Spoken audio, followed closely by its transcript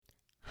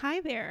Hi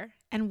there,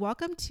 and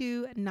welcome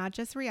to Not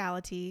Just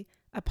Reality,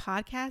 a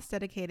podcast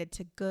dedicated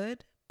to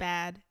good,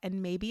 bad,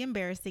 and maybe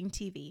embarrassing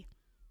TV.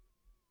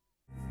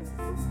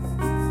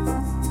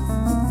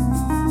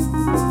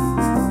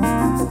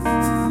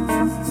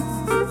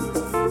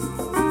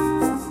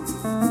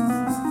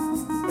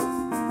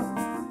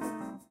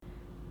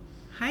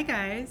 Hi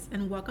guys,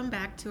 and welcome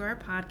back to our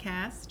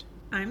podcast.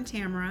 I'm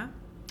Tamara.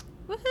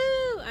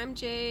 Woohoo! I'm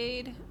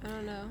Jade. I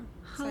don't know.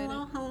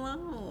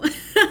 Hello.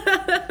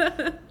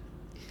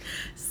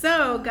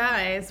 So,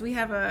 guys, we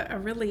have a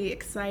really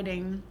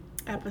exciting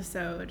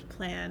episode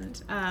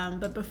planned.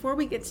 But before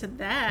we get to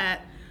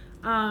that,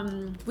 there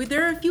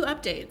are a few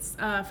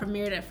updates from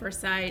Married at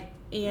First Sight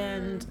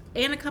and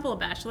a couple of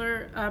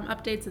Bachelor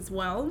updates as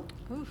well.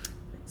 Oof.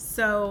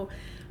 So,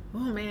 oh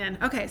man.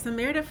 Okay, so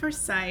Married at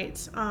First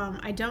Sight.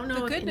 I don't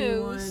know if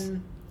anyone. News.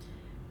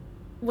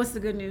 What's the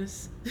good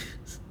news?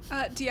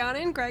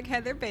 Deanna and Greg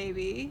had their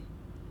baby.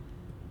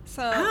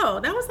 So.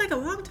 Oh, that was like a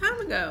long time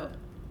ago.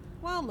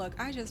 Well, look,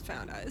 I just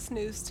found out. It's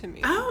news to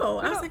me. Oh,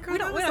 I was like, we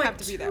don't have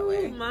to be that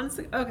way. 2 months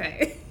ago.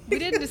 Okay. We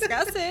didn't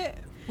discuss it.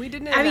 We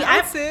didn't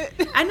announce it.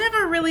 I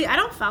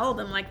don't follow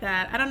them like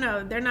that. I don't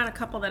know. They're not a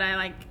couple that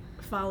I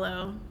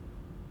follow.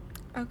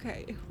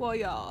 Okay. Well,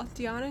 y'all,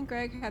 Deanna and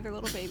Greg had their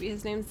little baby.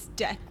 His name's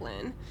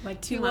Declan.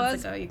 Like 2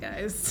 months ago, you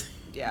guys.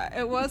 Yeah,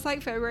 it was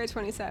like February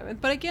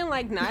 27th. But again,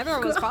 neither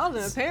of us followed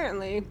them,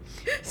 apparently.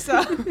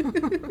 So.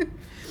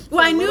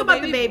 Well, I knew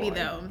about the baby,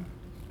 though.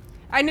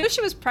 I knew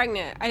she was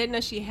pregnant. I didn't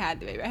know she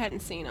had the baby. I hadn't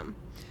seen him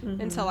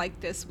until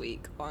this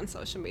week on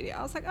social media.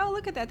 I was like, oh,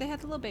 look at that. They had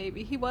the little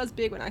baby. He was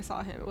big when I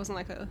saw him. It wasn't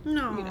like a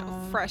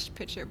fresh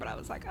picture, but I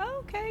was like, oh,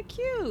 okay,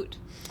 cute.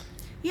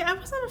 Yeah, I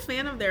wasn't a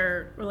fan of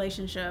their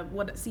relationship.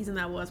 What season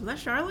that was? Was that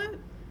Charlotte?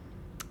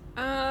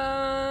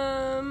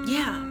 Yeah.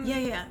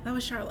 That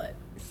was Charlotte.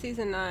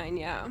 Season 9,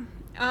 yeah.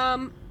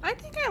 I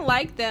think I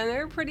liked them. They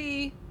were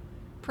pretty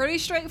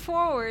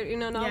straightforward,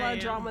 not a lot of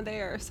drama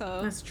there,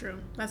 so that's true.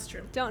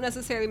 Don't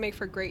necessarily make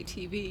for great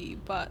TV,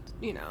 but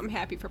I'm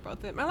happy for both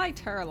of them. I liked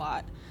her a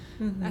lot.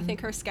 I think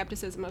her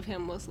skepticism of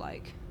him was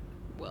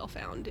well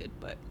founded,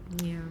 but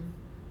you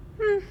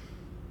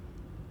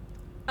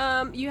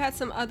had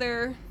some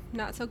other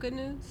not so good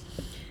news.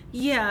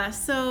 Yeah,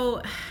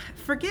 so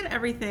forget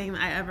everything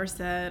I ever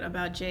said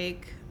about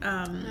Jake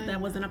that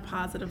was in a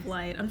positive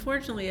light.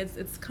 Unfortunately,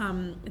 it's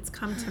come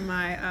to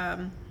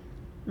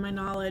my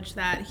knowledge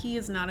that he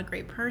is not a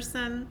great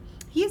person.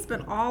 He's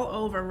been all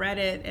over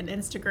Reddit and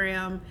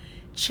Instagram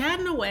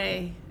chatting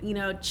away,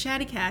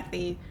 chatty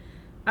Cathy,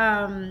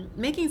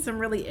 making some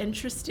really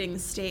interesting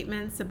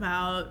statements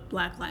about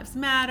Black Lives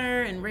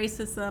Matter and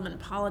racism and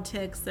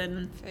politics.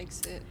 And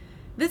fix it.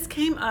 This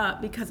came up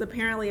because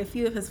apparently a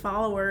few of his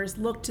followers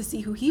looked to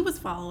see who he was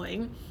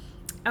following,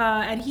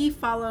 and he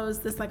follows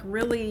this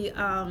really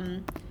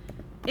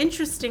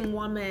interesting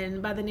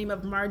woman by the name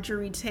of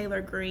Marjorie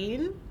Taylor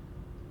Greene.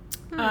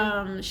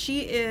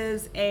 She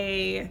is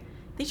I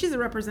think she's a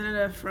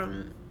representative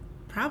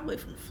probably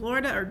from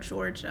Florida or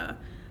Georgia.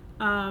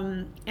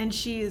 And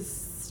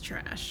she's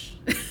trash.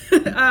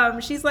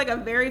 She's a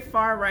very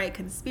far right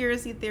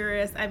conspiracy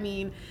theorist. I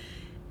mean,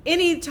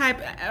 it's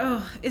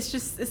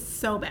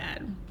so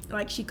bad.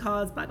 She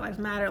calls Black Lives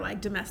Matter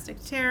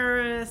domestic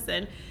terrorists,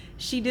 and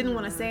she didn't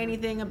want to say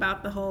anything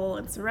about the whole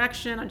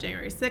insurrection on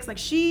January 6th.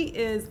 She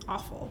is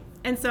awful.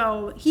 And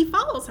so he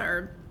follows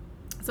her.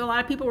 So a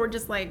lot of people were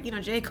just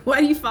Jake, why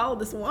do you follow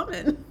this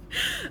woman?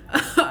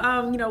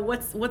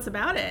 What's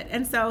about it?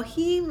 And so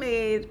he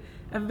made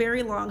a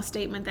very long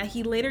statement that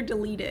he later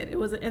deleted. It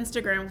was an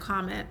Instagram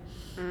comment.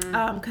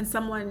 Because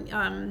someone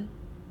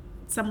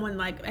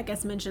I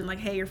guess mentioned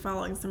hey, you're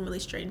following some really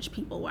strange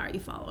people. Why are you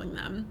following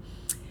them?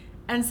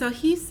 And so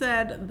he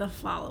said the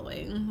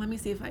following. Let me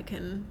see if I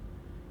can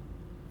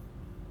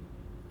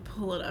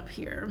pull it up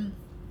here.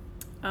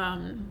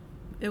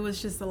 It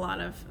was just a lot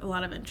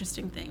of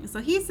interesting things.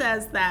 So he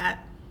says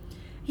that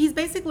he's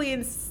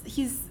basically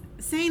he's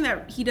saying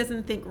that he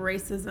doesn't think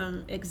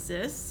racism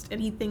exists,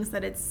 and he thinks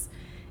that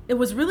it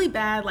was really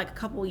bad a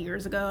couple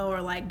years ago,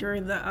 or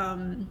during the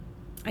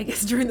I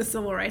guess during the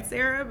civil rights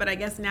era, but I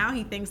guess now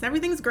he thinks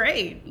everything's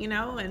great,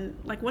 and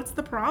what's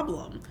the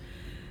problem?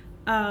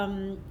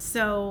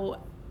 So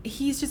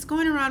he's just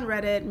going around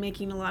Reddit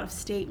making a lot of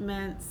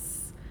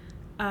statements.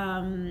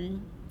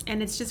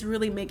 And it's just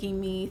really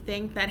making me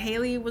think that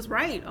Haley was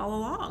right all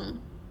along.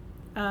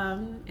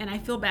 And I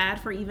feel bad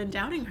for even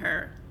doubting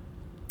her.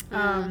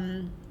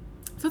 So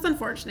it's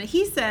unfortunate.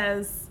 He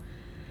says,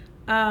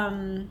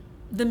 the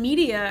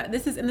media,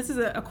 this is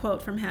a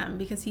quote from him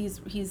because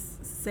he's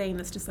saying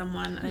this to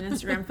someone, an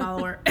Instagram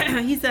follower.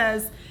 He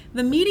says,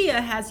 the media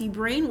has you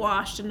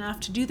brainwashed enough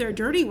to do their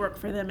dirty work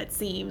for them, it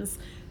seems.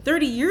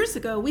 30 years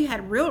ago, we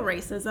had real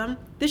racism.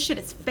 This shit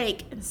is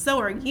fake, and so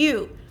are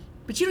you.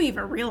 But you don't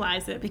even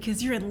realize it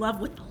because you're in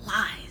love with the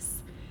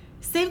lies.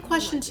 Same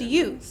question to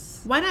you.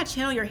 Why not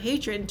channel your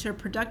hatred into a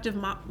productive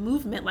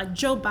movement like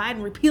Joe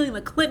Biden repealing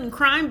the Clinton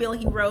crime bill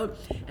he wrote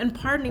and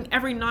pardoning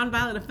every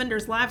nonviolent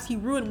offender's lives he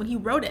ruined when he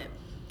wrote it?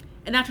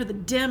 And after the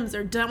Dems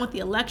are done with the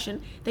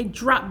election, they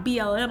drop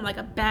BLM like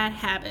a bad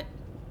habit.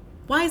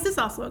 Why is this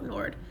also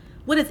ignored?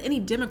 What has any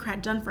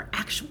Democrat done for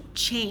actual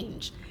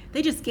change?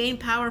 They just gained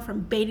power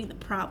from baiting the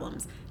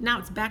problems. Now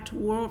it's back to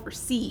war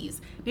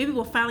overseas. Maybe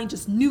we'll finally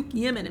just nuke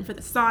Yemen and for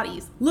the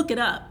Saudis. Look it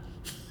up.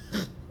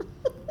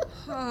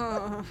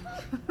 Oh.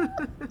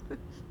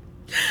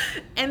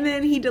 And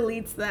then he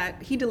deletes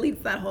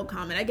that whole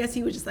comment. I guess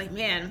he was just like,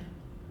 man,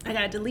 I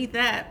gotta delete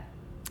that.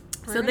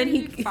 So then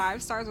he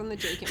 5 stars on the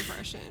Jake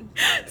impression.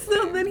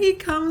 So then he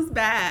comes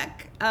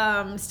back,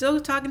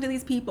 still talking to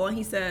these people, and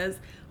he says,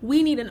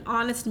 we need an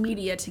honest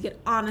media to get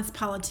honest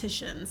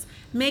politicians.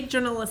 Make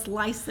journalists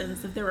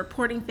licensed if they're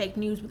reporting fake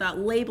news without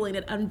labeling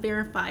it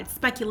unverified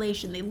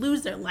speculation. They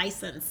lose their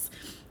license.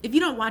 If you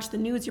don't watch the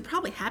news, you're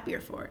probably happier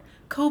for it.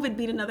 COVID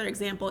being another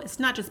example, it's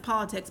not just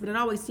politics, but it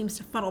always seems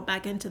to funnel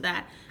back into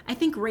that. I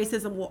think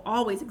racism will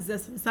always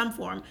exist in some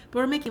form, but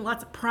we're making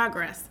lots of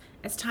progress.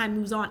 As time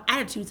moves on,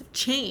 attitudes have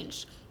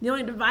changed. The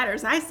only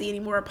dividers I see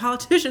anymore are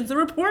politicians and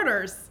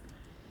reporters.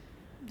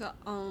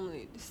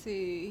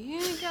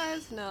 You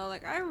guys know,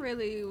 like, I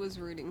really was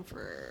rooting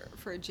for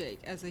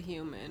Jake as a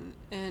human,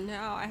 and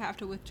now I have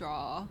to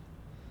withdraw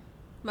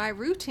my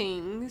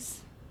rootings,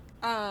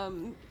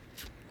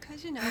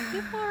 because,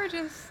 people are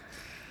just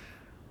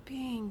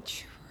being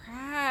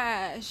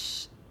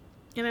trash.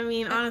 And I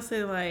mean,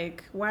 honestly,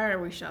 like, why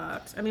are we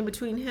shocked? I mean,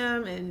 between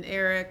him and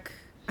Eric,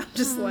 I'm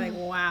just like,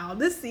 wow,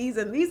 this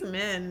season, these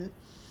men.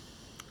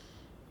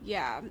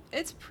 Yeah,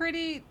 it's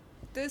pretty,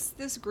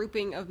 this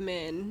grouping of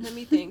men, let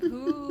me think,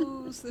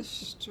 who's the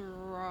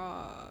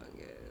strongest?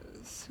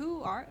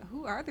 Who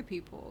are the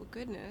people?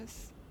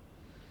 Goodness.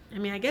 I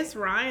mean, I guess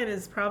Ryan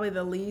is probably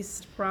the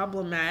least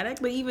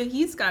problematic, but even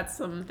he's got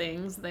some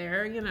things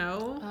there,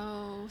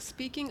 Oh,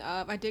 speaking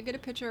of, I did get a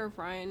picture of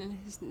Ryan in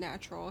his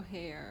natural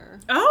hair.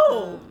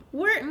 Oh,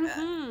 where?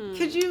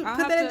 Could you I'll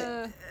put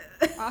that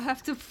I'll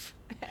have to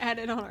add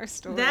it on our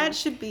story. That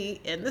should be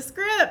in the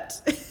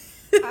script.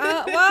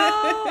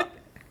 Well,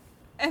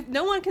 if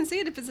no one can see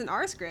it if it's in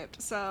our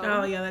script, so.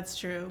 Oh yeah, that's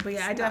true. But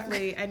yeah, I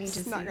need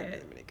to see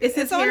it. Is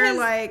his hair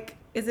like?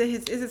 Is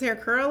his hair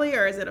curly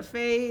or is it a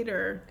fade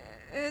or?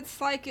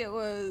 It's like it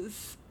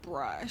was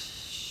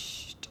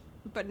brushed,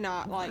 but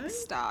not like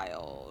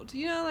styled.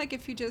 Like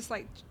if you just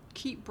like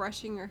keep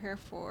brushing your hair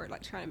forward,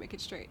 like trying to make it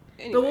straight.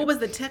 Anyway. But what was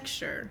the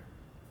texture?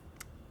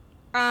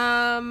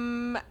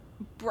 So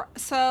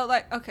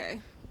like, okay,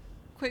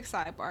 quick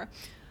sidebar.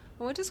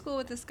 I went to school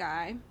with this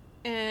guy,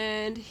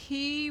 and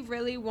he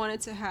really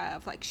wanted to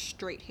have like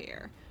straight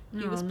hair.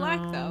 He was black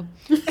though.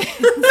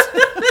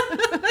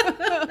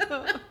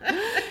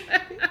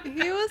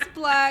 He was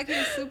black. He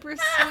was super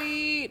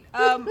sweet.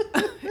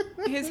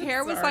 His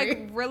hair was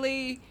like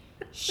really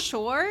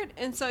short,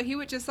 and so he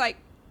would just like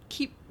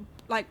keep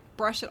like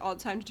brush it all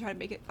the time to try to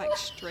make it like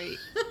straight.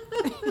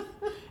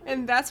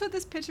 And that's what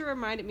this picture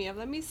reminded me of.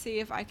 Let me see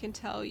if I can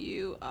tell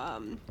you,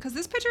 because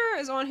this picture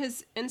is on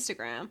his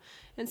Instagram,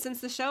 and since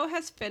the show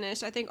has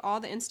finished, I think all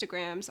the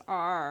Instagrams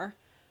are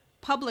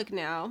public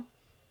now.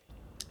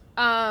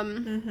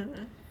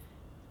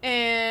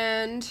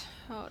 And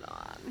hold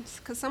on,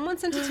 because someone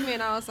sent it to me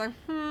and I was like,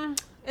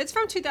 it's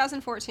from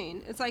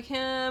 2014. It's like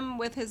him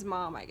with his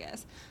mom, I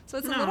guess. So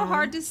it's a little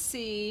hard to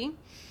see.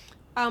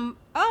 And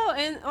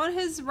on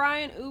his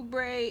Ryan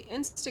Oubre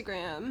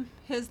Instagram,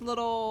 his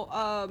little,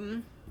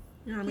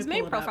 his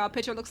main profile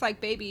picture looks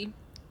like baby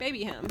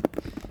him.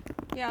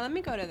 Yeah, let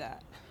me go to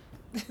that.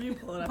 Let me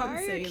pull it up.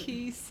 Why are your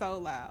keys so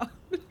loud?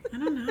 I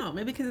don't know.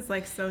 Maybe because it's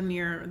like so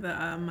near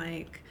the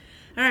mic.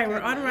 All right, we're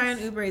on Ryan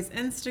Oubre's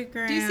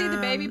Instagram. Do you see the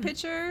baby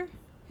picture?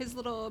 His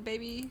little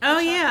baby. Oh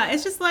yeah,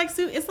 it's just like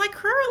it's like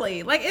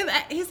curly. Like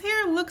his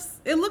hair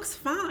looks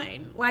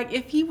fine. Like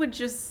if he would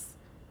just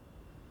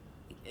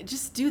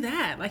do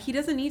that. Like he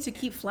doesn't need to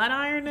keep flat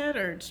iron it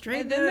or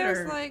straighten it. And then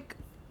there's like,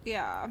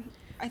 yeah,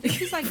 I think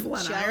he's like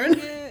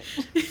gelling it.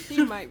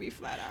 He might be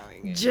flat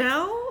ironing it.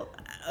 Gel?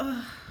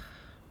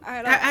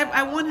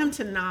 I want him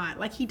to not.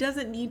 Like he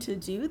doesn't need to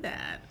do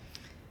that.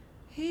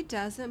 He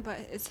doesn't, but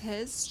it's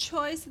his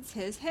choice. It's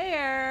his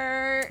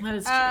hair. That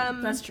is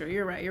true. That's true.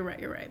 You're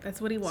right.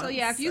 That's what he wants. So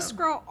yeah, if you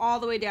scroll all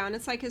the way down,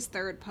 it's like his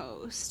third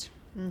post.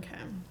 Okay.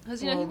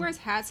 Because he wears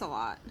hats a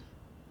lot.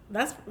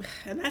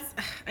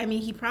 I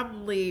mean, he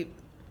probably,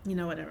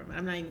 whatever.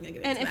 I'm not even gonna get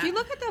into that. And if you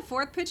look at the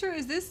fourth picture,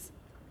 is this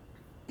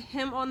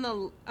him on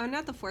the?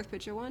 Not the fourth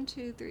picture. 1,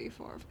 2, 3,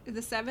 4.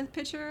 The seventh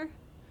picture.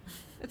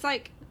 It's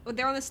like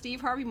they're on the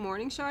Steve Harvey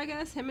morning show, I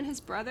guess. Him and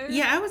his brother.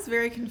 Yeah, I was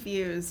very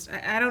confused.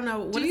 I don't know.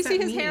 What do you see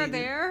his hair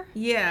there?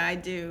 Yeah, I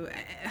do.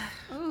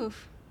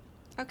 Oof.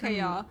 Okay,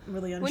 y'all.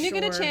 Really unsure. When you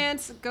get a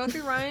chance, go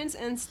through Ryan's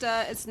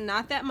Insta. It's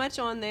not that much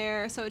on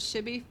there, so it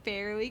should be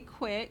fairly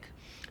quick.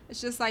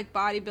 It's just like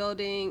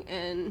bodybuilding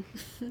and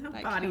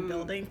like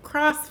bodybuilding,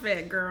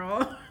 CrossFit,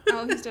 girl.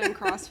 Oh, he's doing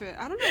CrossFit.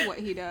 I don't know what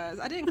he does.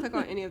 I didn't click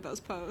on any of those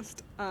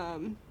posts.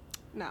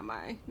 Not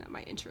my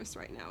interest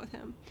right now with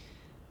him.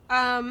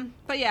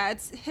 But yeah,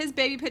 it's his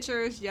baby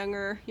pictures,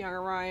 younger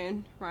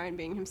Ryan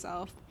being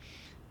himself.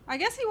 I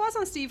guess he was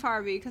on Steve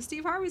Harvey because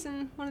Steve Harvey's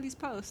in one of these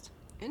posts.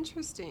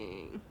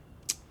 Interesting.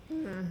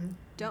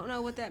 Don't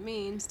know what that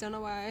means. Don't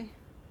know why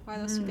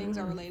those two things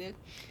are related.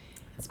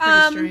 It's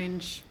pretty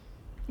strange.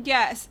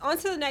 Yes. On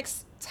to the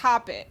next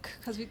topic.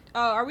 Because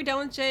are we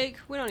done with Jake?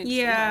 We don't need to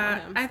spend time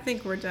on him. I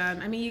think we're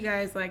done. I mean, you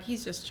guys, like,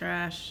 he's just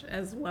trash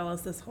as well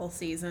as this whole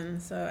season.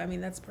 So, I mean,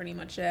 that's pretty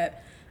much it.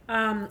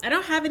 I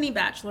don't have any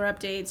Bachelor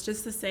updates.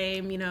 Just the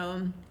same, you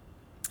know,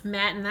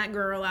 Matt and that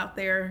girl out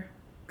there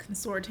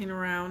consorting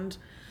around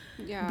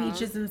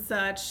beaches and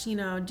such. You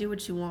know, do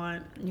what you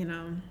want. You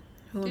know,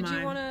 who am I? Did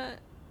you want to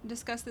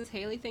discuss this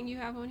Haley thing you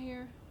have on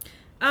here?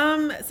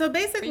 So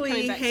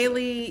basically,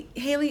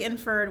 Haley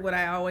inferred what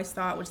I always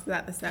thought, which is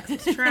that the sex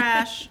was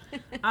trash.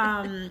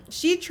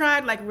 She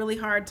tried like really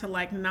hard to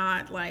like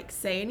not like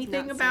say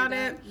anything about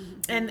it,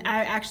 and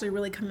I actually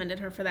really commended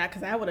her for that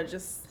because I would have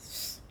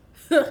just.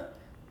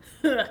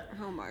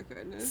 Oh my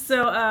goodness.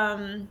 So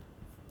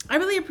I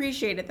really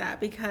appreciated that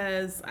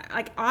because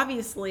like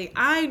obviously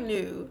I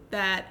knew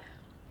that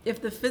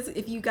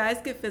if you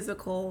guys get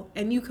physical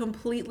and you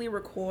completely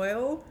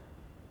recoil,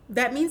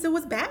 that means it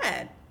was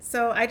bad.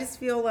 So I just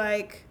feel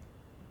like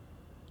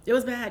it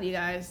was bad, you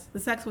guys. The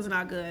sex was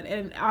not good.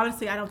 And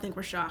honestly, I don't think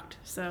we're shocked.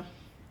 So.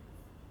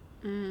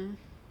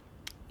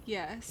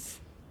 Yes.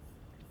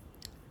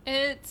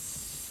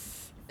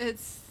 It's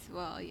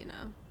well, you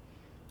know.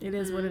 It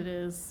is what it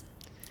is.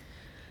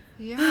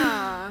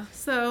 Yeah.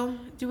 So,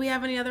 do we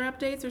have any other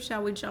updates or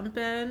shall we jump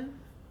in?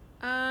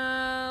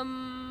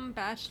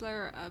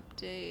 Bachelor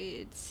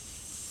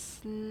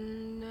updates.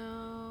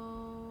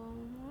 No,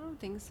 I don't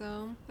think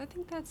so. I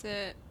think that's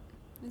it.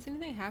 Is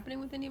anything happening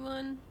with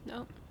anyone?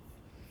 Nope.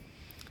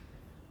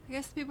 I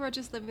guess people are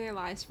just living their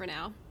lives for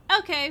now.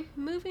 Okay,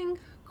 moving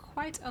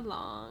quite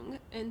along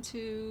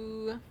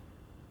into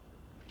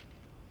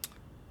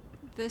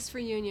this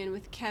reunion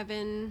with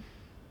Kevin,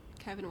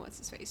 what's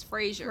his face?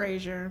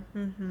 Frazier.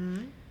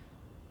 Mm-hmm.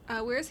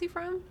 Where is he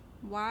from?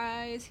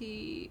 Why is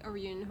he a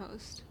reunion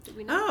host? Do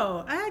we know?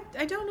 Oh,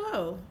 I don't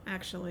know,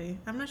 actually.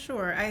 I'm not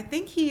sure. I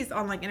think he's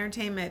on, like,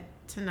 Entertainment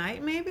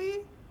Tonight,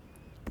 maybe?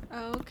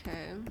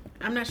 Okay.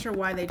 I'm not sure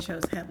why they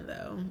chose him,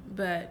 though.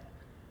 But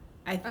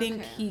I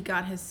think he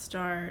got his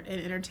start in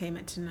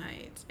Entertainment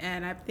Tonight.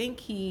 And I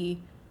think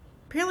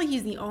apparently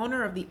he's the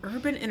owner of the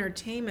urban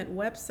entertainment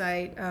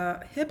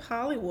website, Hip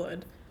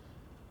Hollywood.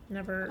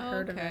 Never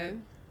heard of it.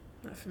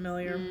 Not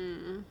familiar.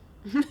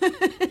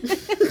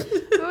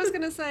 I was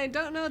gonna say,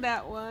 don't know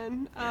that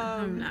one.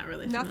 I'm not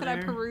really familiar. Not that I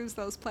peruse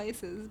those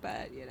places,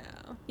 but you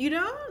know. You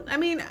don't? I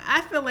mean, I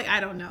feel like I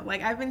don't know.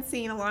 Like I've been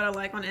seeing a lot of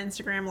like on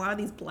Instagram, a lot of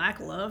these Black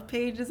Love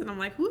pages, and I'm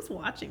like, who's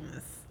watching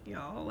this,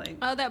 y'all? Like,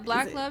 that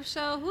Black Love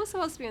show. Who's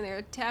supposed to be in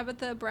there?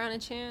 Tabitha Brown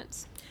and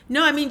Chance.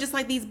 No, I mean just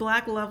like these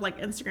Black Love like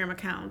Instagram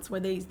accounts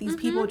where these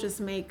people just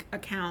make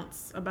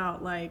accounts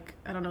about like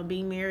I don't know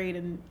being married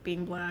and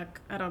being black.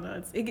 I don't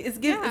know. It's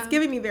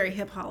giving me very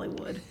Hip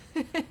Hollywood.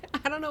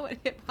 I don't know what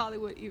Hip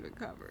Hollywood even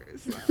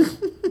covers.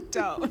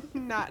 So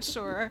not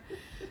sure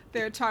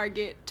their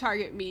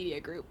target media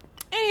group.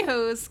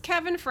 Anywho's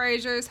Kevin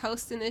Frazier's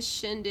hosting this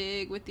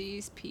shindig with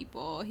these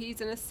people. He's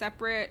in a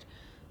separate,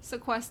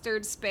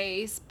 sequestered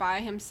space by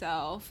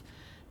himself.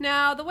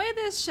 Now, the way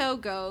this show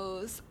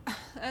goes,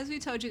 as we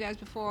told you guys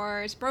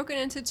before, it's broken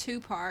into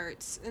 2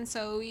 parts. And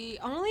so we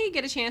only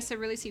get a chance to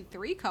really see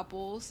 3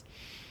 couples.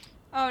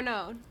 Oh,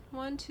 no.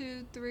 1,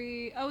 2,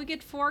 3. Oh, we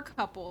get 4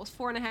 couples.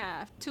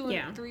 4.5. 2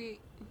 and 3.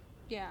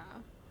 Yeah.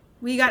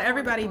 We got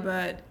everybody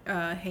but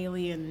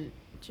Haley and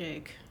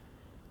Jake.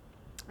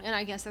 And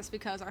I guess that's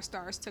because our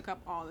stars took up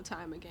all the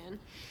time again.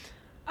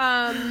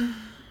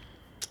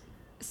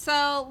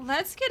 So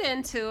let's get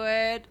into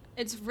it.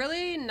 It's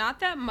really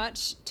not that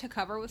much to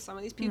cover with some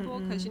of these people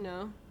because, you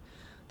know,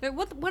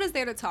 what is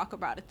there to talk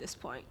about at this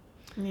point?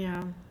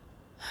 Yeah.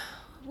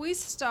 We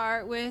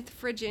start with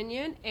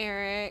Virginia and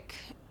Eric.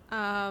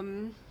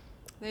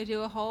 They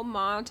do a whole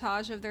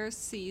montage of their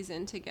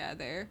season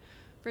together.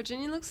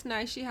 Virginia looks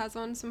nice. She has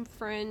on some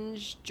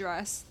fringe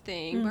dress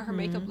thing, but her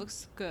makeup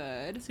looks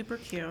good. Super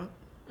cute.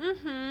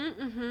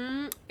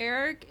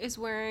 Eric is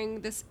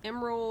wearing this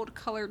emerald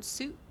colored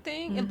suit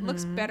thing. It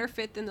looks better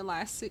fit than the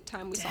last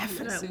time we saw him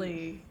in a suit.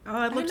 Definitely.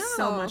 Oh, it looks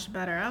so much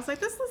better. I was like,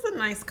 this is a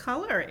nice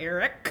color,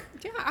 Eric.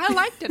 Yeah, I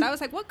liked it. I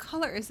was like, what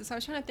color is this? I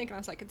was trying to think, and I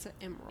was like, it's an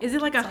emerald. Is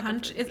it like a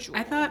hunter?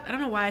 I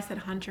don't know why I said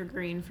hunter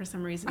green for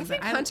some reason. I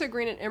think hunter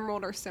green and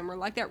emerald are similar,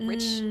 like that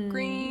rich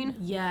green.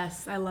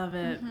 Yes, I love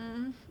it.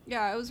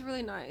 Yeah, it was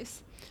really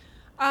nice.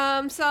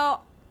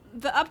 So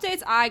the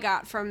updates I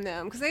got from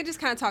them, because they just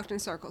kind of talked in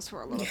circles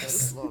for a little bit. It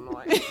was a little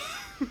annoying.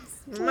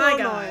 My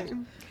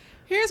God.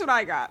 Here's what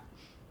I got.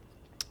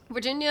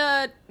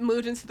 Virginia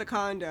moved into the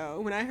condo.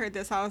 When I heard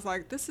this, I was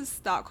like, this is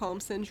Stockholm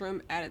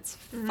Syndrome at its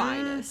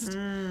finest.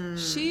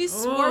 She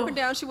swore up and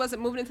down she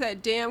wasn't moving into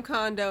that damn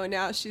condo, and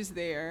now she's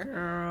there.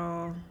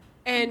 Girl.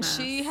 And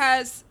she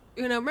has,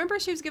 you know, remember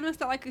she was giving us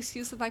that, like,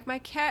 excuse of, like, my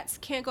cats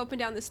can't go up and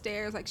down the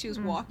stairs, like she was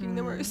walking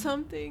them or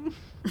something.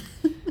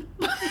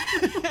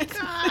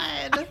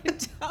 God.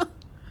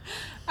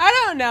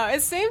 I don't know.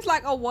 It seems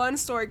like a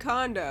 1-story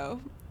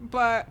condo,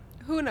 but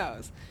who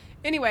knows?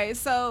 Anyway,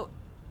 so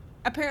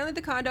apparently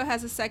the condo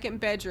has a second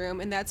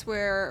bedroom, and that's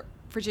where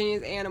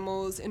Virginia's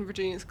animals and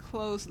Virginia's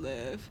clothes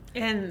live.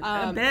 And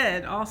a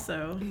bed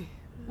also.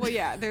 Well,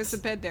 yeah, there's a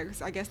bed there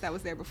because I guess that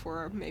was there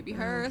before maybe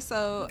her.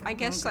 So I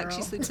guess like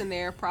she sleeps in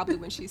there probably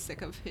when she's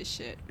sick of his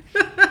shit.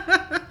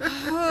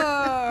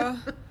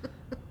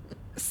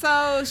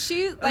 So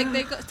she like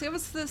there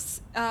was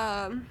this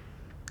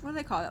what do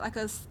they call it? Like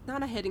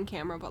not a hidden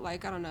camera, but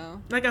like I don't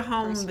know, like a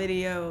home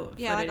video.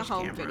 Yeah, like a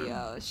home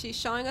video. She's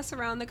showing us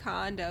around the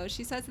condo.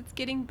 She says it's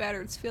getting better.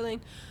 It's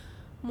feeling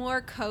more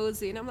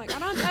cozy, and I'm like,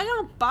 I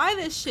don't buy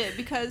this shit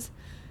because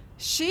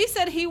she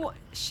said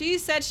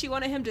she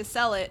wanted him to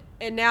sell it,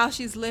 and now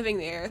she's living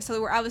there.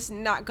 So I was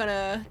not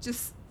gonna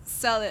just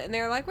sell it, and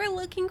they were like, we're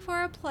looking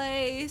for a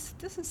place.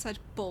 This is such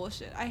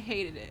bullshit. I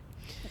hated it.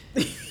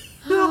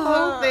 The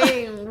whole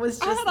thing was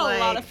just I had a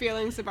lot of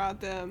feelings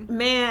about them.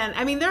 Man,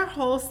 I mean, their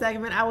whole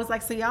segment, I was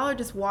like, so y'all are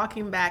just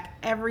walking back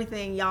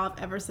everything y'all have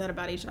ever said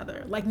about each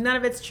other. Like, none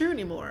of it's true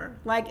anymore.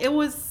 Like, it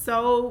was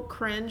so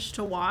cringe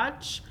to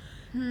watch.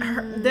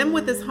 Them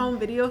with this home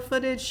video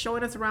footage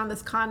showing us around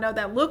this condo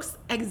that looks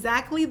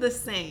exactly the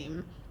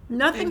same.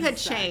 Nothing had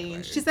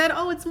changed. She said,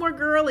 oh, it's more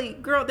girly.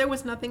 Girl, there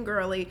was nothing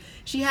girly.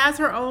 She has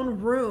her own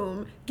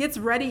room, gets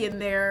ready in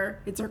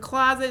there. It's her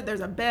closet. There's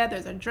a bed.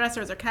 There's a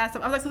dresser. There's a cast. I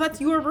was like, so that's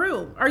your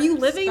room. Are you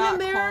living in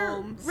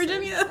there,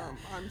 Virginia?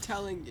 I'm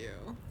telling you.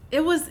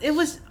 It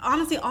was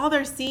honestly, all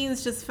their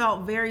scenes just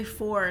felt very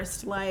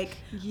forced. Like,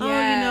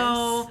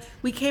 oh,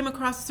 we came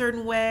across a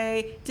certain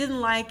way, didn't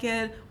like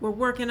it, we're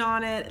working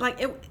on it.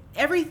 Like,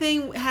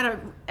 everything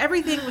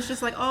was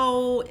just like,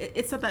 oh,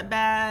 it's not that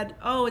bad.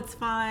 Oh, it's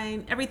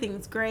fine.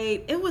 Everything's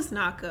great. It was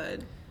not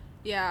good.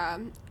 Yeah.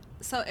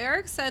 So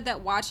Eric said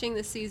that watching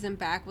the season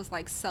back was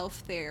like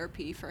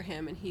self-therapy for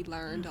him, and he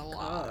learned a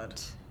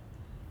lot.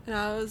 And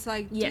I was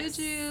like, did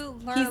you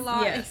learn a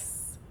lot? Yes.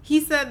 He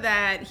said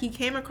that he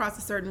came across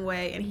a certain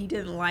way and he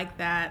didn't like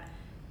that,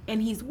 and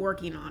he's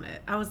working on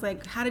it. I was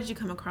like, how did you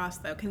come across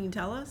that? Can you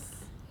tell us?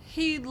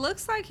 He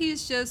looks like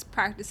he's just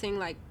practicing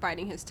like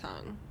biting his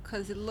tongue,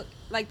 because it looked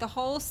like the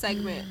whole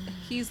segment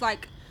he's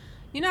like,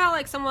 you know how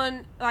like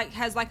someone like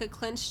has like a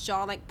clenched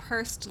jaw, like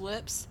pursed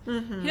lips.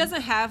 He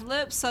doesn't have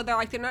lips, so they're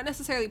not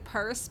necessarily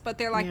pursed, but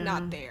they're like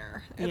not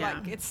there, and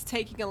like it's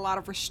taking a lot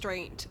of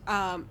restraint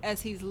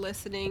as he's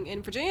listening,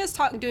 and Virginia's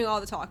doing all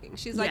the talking.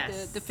 She's like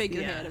the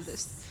figurehead of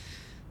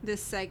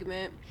this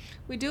segment.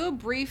 We do a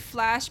brief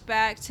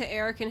flashback to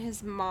Eric and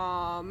his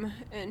mom,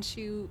 and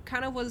she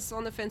kind of was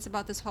on the fence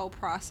about this whole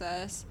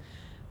process.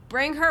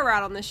 Bring her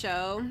out on the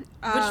show,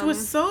 which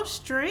was so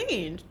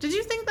strange. Did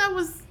you think that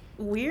was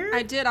weird?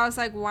 I did. I was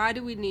like, why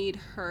do we need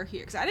her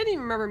here? Because I didn't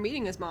even remember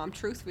meeting his mom,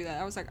 truthfully.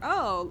 I was like,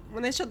 oh,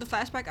 when they showed the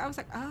flashback, I was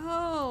like,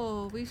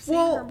 oh, we've seen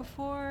her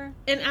before.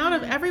 And out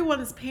of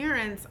everyone's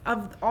parents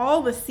of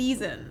all the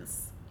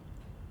seasons,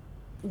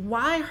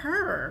 why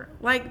her?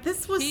 Like,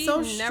 this was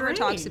so strange. He never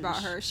talks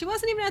about her. She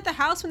wasn't even at the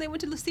house when they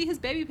went to see his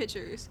baby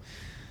pictures.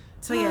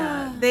 So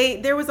yeah,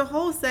 there was a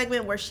whole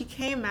segment where she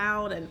came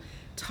out and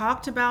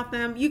talked about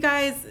them. You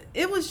guys,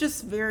 it was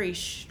just very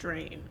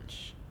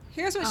strange.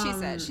 Here's what she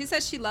said. She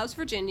said she loves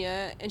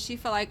Virginia, and she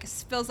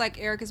feels like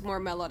Eric is more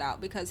mellowed out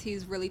because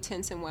he's really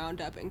tense and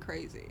wound up and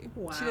crazy.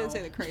 Wow. She didn't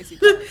say the crazy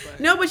part. But.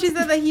 No, but she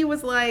said that he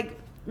was like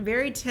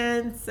very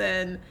tense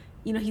and,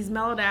 you know, he's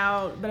mellowed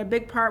out, but a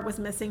big part was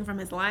missing from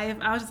his life.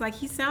 I was just like,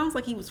 he sounds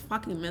like he was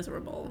fucking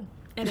miserable,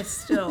 and is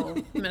still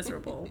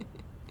miserable.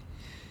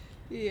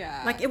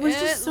 Yeah. Like, it was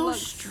just so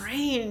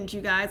strange,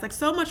 you guys. Like,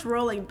 so much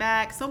rolling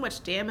back, so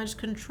much damage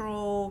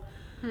control.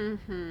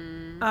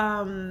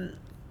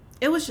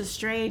 It was just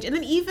strange. And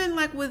then even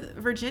like with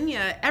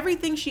Virginia,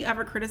 everything she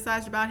ever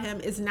criticized about him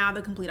is now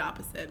the complete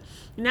opposite.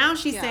 Now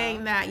she's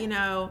saying that, you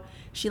know,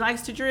 she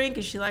likes to drink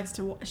and she likes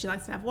to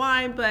have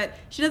wine, but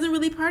she doesn't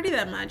really party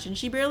that much and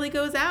she barely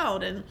goes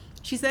out. And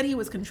she said he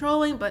was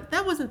controlling, but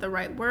that wasn't the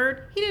right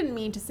word. He didn't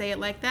mean to say it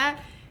like that.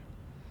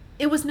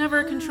 It was never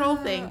a control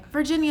thing.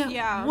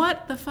 Virginia,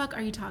 what the fuck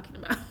are you talking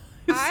about?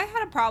 I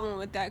had a problem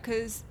with that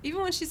because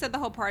even when she said the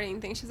whole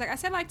partying thing, she's like, I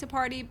said I like to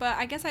party, but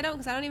I guess I don't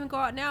because I don't even go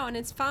out now and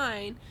it's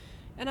fine.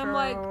 And I'm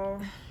like,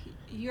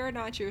 you're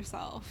not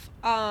yourself.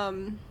 I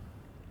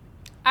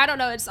don't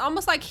know. It's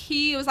almost like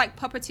he was like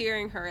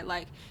puppeteering her.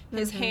 Like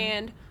his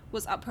hand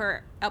was up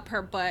her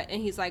butt,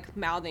 and he's like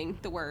mouthing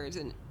the words.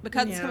 And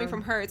because it's coming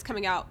from her, it's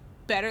coming out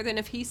better than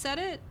if he said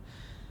it.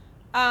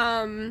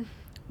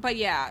 But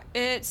yeah,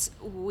 it's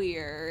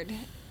weird.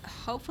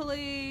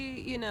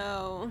 Hopefully, you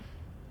know,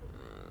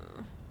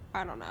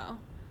 I don't know.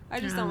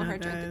 I just don't want her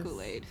to drink the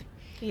Kool-Aid.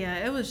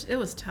 Yeah, it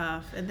was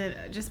tough. And then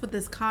just with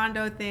this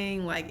condo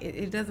thing, like,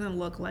 it doesn't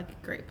look like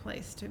a great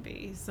place to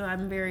be. So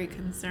I'm very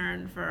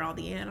concerned for all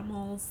the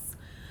animals.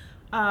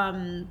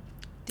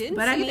 Didn't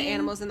see the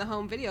animals in the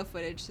home video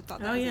footage. I thought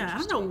that was I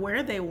don't know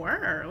where they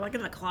were. Like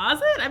in the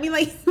closet? I mean,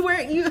 like,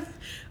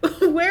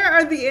 where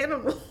are the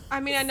animals? I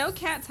mean, I know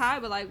Cat's high,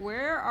 but like,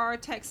 where are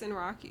Tex and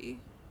Rocky?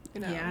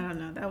 You know? Yeah, I don't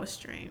know. That was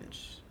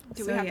strange.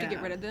 Do we have to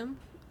get rid of them?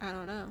 I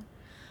don't know.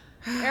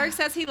 Eric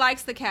says he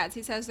likes the cats.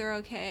 He says they're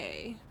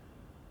okay.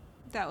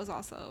 that was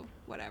also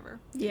whatever.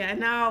 Yeah, and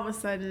now all of a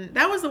sudden,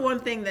 that was the one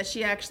thing that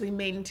she actually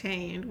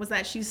maintained, was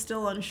that she's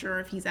still unsure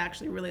if he's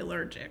actually really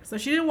allergic. So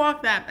she didn't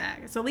walk that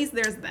back. So at least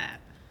there's that.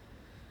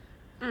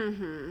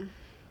 Mm-hmm.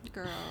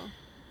 Girl.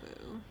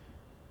 Boo.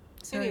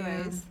 So,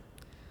 anyways,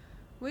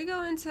 we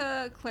go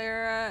into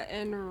Clara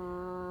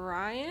and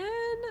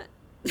Ryan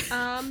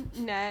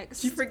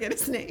next. Did you forget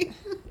his name?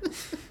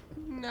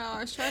 No,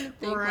 I was trying to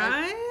think.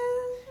 Ryan?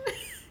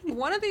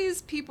 One of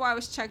these people I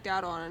was checked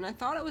out on, and I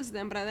thought it was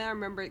them, but then I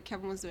remembered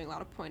Kevin was doing a lot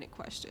of pointed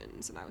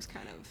questions, and I was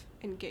kind of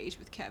engaged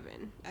with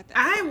Kevin at that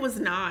point. I was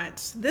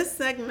not. This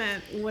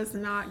segment was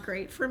not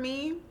great for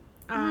me.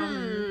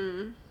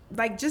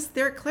 Like, just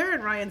Claire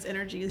and Ryan's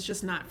energy is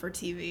just not for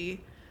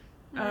TV.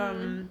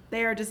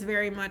 They are just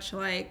very much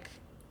like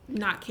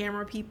not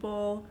camera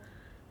people.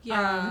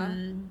 Yeah.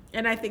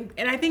 And I think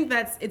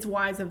it's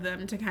wise of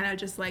them to kind of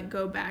just like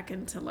go back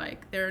into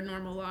like their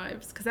normal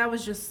lives, because I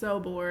was just so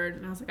bored,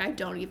 and I was like, I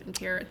don't even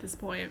care at this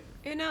point.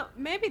 You know,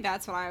 maybe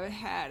that's what I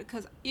had,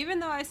 because even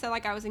though I said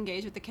like I was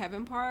engaged with the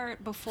Kevin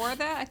part, before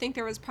that I think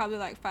there was probably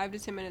like 5 to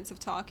 10 minutes of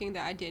talking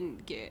that I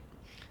didn't get.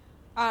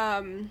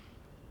 I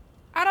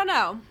don't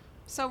know.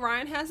 So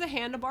Ryan has a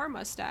handlebar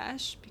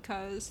mustache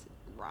because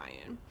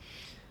Ryan.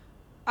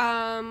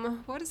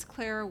 What is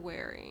Clara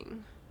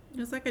wearing? It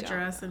was like a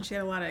dress, and she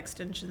had a lot of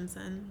extensions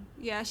in.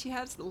 Yeah, she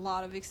has a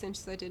lot of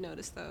extensions. I did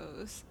notice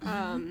those.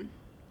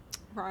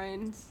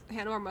 Ryan's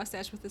handlebar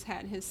mustache with his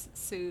hat and his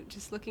suit,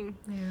 just looking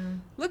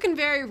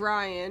very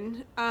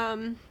Ryan.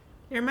 It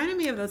reminded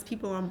me of those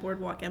people on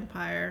Boardwalk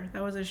Empire.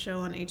 That was a show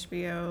on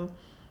HBO,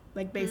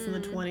 like based in the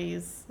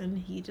 20s, and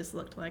he just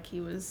looked like he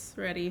was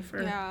ready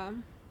for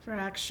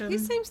action. He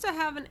seems to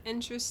have an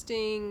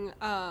interesting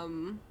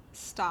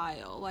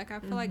style. Like, I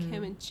feel like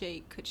him and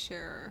Jake could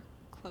share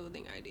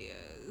clothing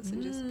ideas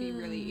and just be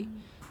really,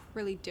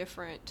 really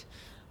different.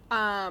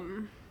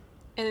 And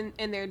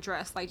they're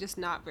dressed like just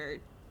not very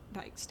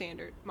like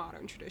standard,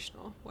 modern,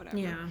 traditional, whatever.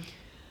 Yeah.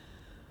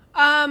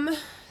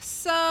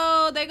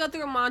 So they go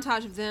through a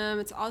montage of them.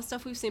 It's all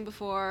stuff we've seen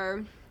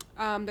before.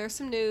 There's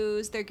some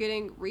news. They're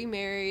getting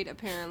remarried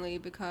apparently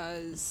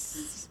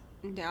because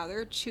now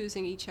they're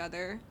choosing each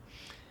other.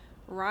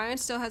 Ryan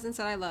still hasn't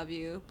said I love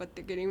you, but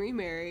they're getting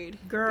remarried.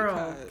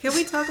 Girl, can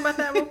we talk about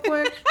that real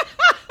quick?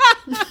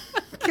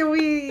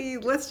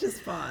 Let's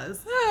just pause.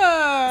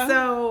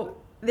 So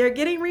they're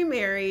getting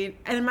remarried,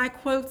 and my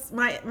quotes,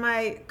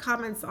 my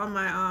comments on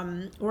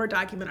my Word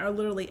document are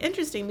literally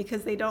interesting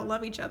because they don't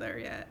love each other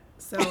yet.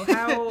 So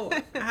how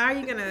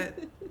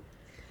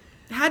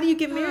do you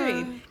get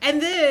married?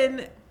 And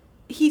then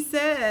he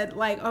said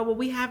like, oh well,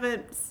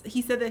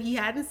 he said that he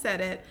hadn't said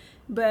it,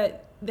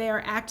 but they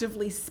are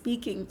actively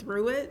speaking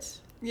through it.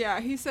 Yeah,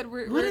 he said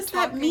what does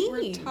that mean?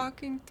 We're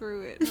talking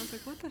through it. And I was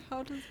like, what the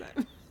hell does that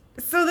mean?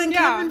 So then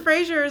Kevin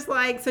Frazier is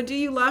like, so do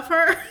you love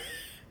her?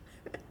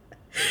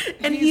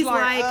 And he's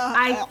like,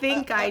 I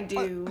think I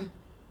do.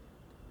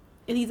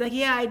 And he's like,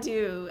 yeah, I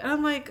do. And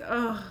I'm like,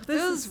 oh,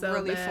 this is so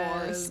really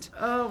bad. forced.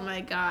 Oh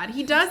my God.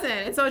 He doesn't.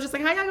 And so it's just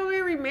like, how y'all gonna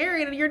get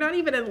remarried and you're not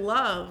even in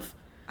love?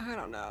 I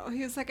don't know.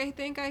 He was like, I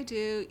think I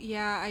do.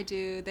 Yeah, I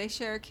do. They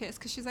share a kiss.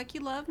 Because she's like,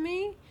 you love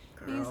me?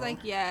 And he's like,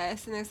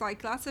 yes. And there's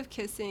like lots of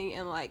kissing,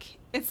 and like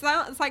it's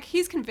like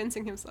he's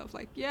convincing himself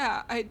like,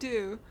 yeah, I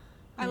do.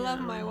 I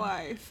love my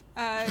wife.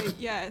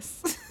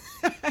 Yes.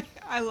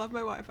 I love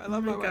my wife. I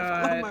love my wife.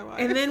 I love my wife.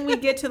 And then we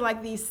get to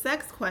like these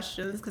sex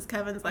questions because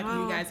Kevin's like,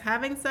 are you guys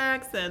having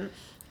sex? And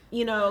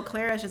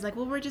Clara's just like,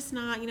 well, we're just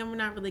not, we're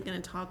not really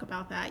going to talk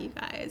about that, you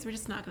guys. We're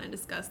just not going to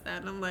discuss that.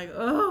 And I'm like,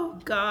 oh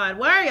God,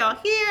 why are y'all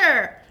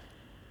here?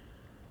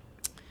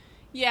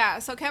 Yeah,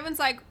 so Kevin's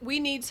like, we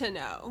need to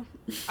know.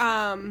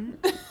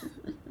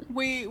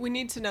 We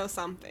need to know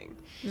something.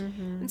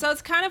 And so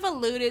it's kind of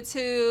alluded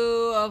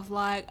to of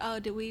like, oh,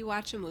 did we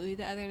watch a movie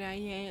the other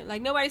night? Yeah.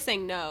 Like, nobody's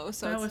saying no.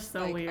 So that it's was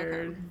so like,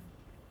 weird. Okay.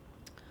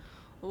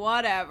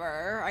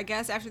 Whatever. I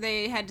guess after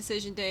they had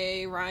decision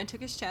day, Ryan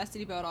took his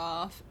chastity belt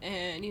off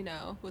and,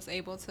 was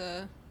able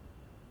to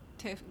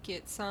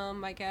get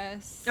some, I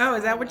guess. Oh,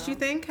 is that what you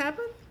think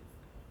happened?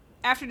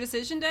 After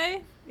decision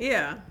day?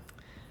 Yeah.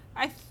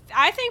 I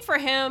think for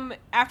him,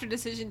 after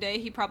decision day,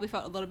 he probably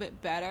felt a little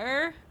bit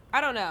better. I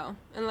don't know.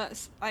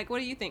 Unless, like, what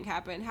do you think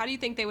happened? How do you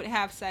think they would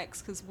have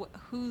sex? Because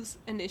who's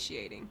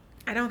initiating?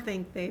 I don't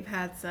think they've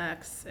had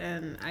sex,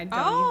 and I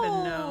don't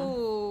even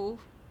know.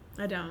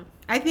 I don't.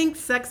 I think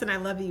sex and I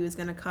love you is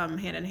going to come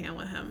hand in hand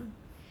with him.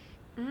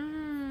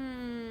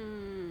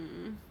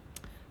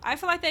 I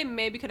feel like they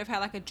maybe could have had,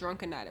 like, a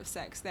drunken night of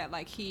sex that,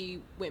 like,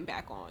 he went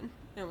back on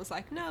and was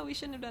like, no, we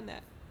shouldn't have done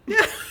that.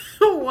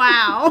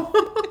 Wow.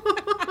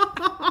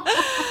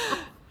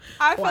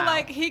 I feel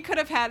like he could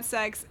have had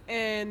sex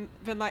and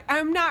been like,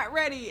 I'm not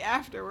ready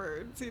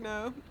afterwards,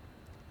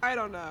 I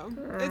don't know.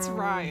 It's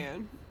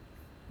Ryan.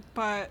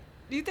 But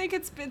do you think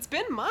it's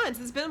been months?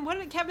 It's been, what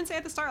did Kevin say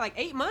at the start, like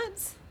 8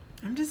 months?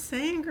 I'm just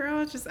saying,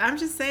 girl. I'm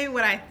just saying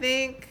what I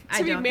think.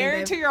 To be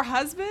married to your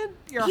husband?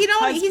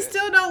 He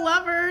still don't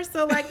love her.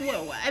 So like,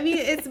 I mean,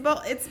 it's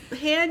both. It's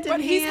hand in hand.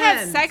 But he's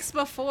had sex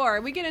before.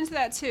 We get into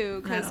that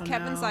too because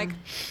Kevin's like,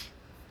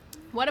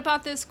 What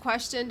about this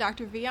question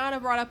Dr. Viana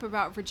brought up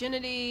about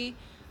virginity?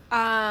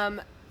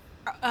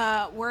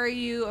 Were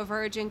you a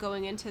virgin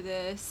going into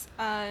this?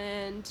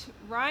 And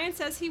Ryan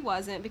says he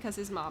wasn't because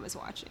his mom is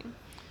watching.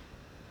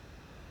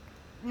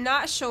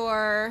 Not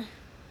sure.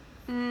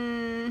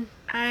 I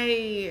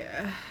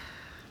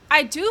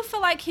do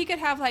feel like he could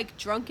have like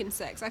drunken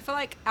sex. I feel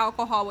like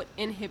alcohol would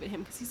inhibit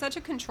him because he's such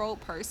a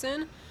controlled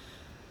person.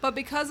 But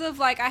because of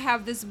like I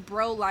have this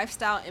bro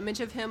lifestyle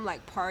image of him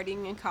like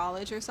partying in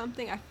college or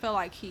something, I feel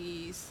like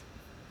he's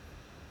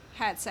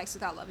had sex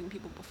without loving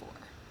people before.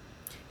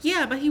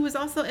 Yeah, but he was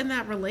also in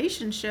that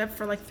relationship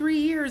for like 3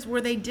 years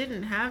where they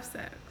didn't have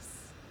sex.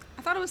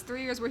 I thought it was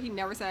 3 years where he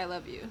never said I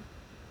love you.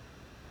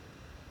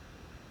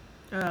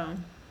 Oh,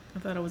 I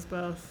thought it was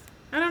both.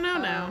 I don't know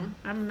now.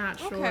 I'm not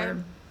sure.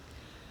 Okay.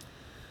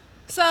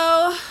 So,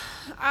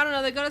 I don't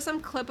know. They go to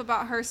some clip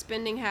about her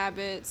spending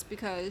habits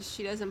because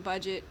she doesn't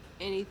budget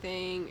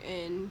anything,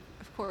 and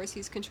of course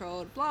he's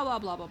controlled, blah, blah,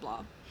 blah, blah,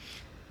 blah.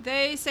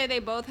 They say they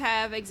both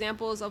have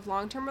examples of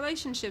long-term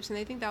relationships, and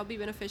they think that would be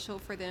beneficial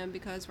for them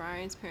because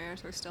Ryan's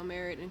parents are still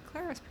married and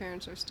Clara's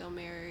parents are still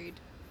married.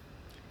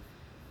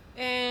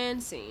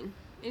 And scene.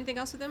 Anything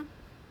else with them?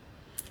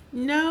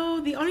 No,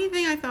 the only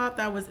thing I thought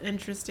that was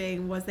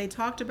interesting was they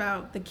talked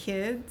about the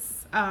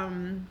kids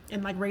and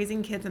like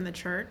raising kids in the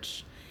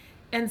church.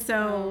 And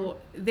so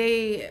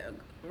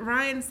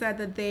Ryan said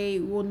that they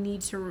will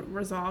need to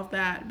resolve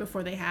that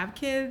before they have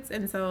kids.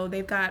 And so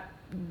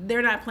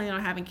they're not planning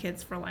on having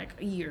kids for like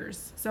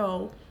years.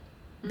 So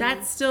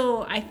that's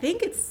still, I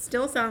think it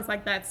still sounds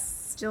like that's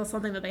still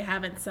something that they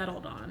haven't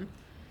settled on.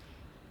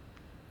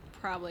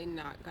 Probably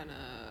not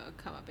gonna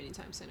come up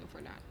anytime soon if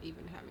we're not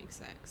even having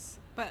sex.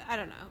 But I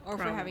don't know. Or if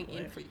we're having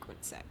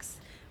infrequent sex.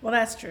 Well,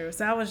 that's true.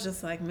 So I was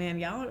just like, man,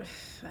 y'all,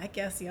 I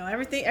guess,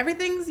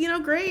 everything's,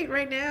 great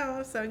right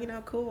now. So,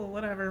 cool,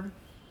 whatever.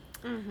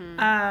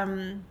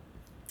 Mm-hmm.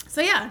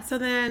 So, yeah. So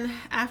then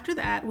after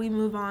that, we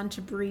move on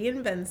to Bree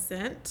and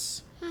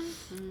Vincent.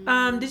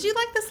 Mm-hmm. Did you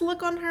like this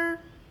look on her?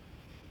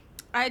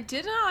 I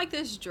did not like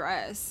this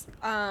dress.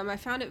 I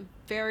found it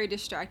very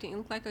distracting. It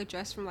looked like a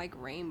dress from, like,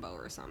 Rainbow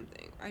or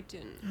something. I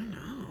didn't. I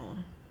know.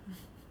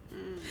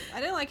 I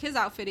didn't like his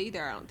outfit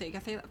either, I don't think. I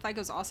think like it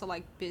was also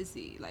like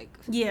busy.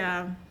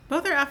 Yeah.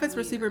 Both their outfits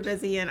were super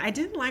busy, and I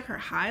didn't like her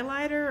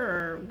highlighter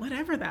or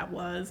whatever that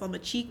was on the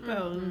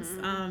cheekbones.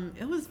 Mm-hmm.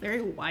 It was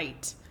very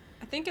white.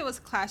 I think it was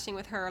clashing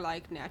with her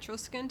like natural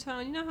skin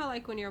tone. You know how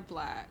like when you're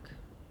black,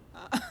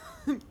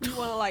 you want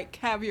to like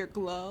have your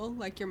glow,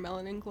 like your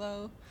melanin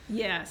glow?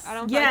 Yes. I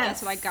don't think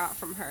that's what I got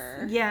from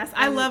her. Yes,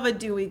 I love a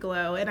dewy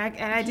glow, and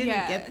I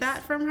didn't get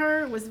that from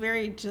her. It was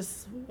very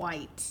just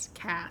white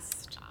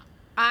cast.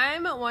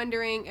 I'm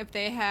wondering if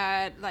they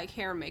had like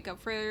hair and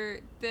makeup for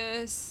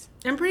this.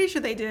 I'm pretty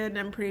sure they did, and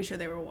I'm pretty sure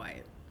they were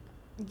white.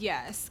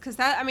 Yes, because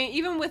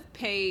even with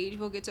Paige,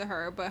 we'll get to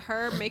her, but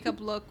her makeup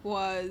look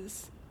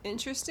was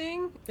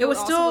interesting. It was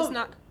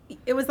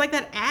like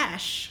that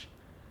ash.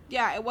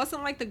 Yeah, it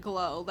wasn't like the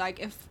glow,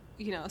 like if,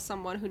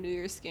 someone who knew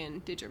your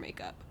skin did your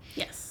makeup.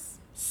 Yes.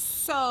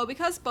 So,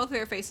 because both of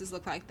their faces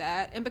look like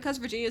that, and because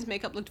Virginia's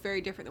makeup looked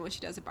very different than when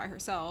she does it by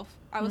herself,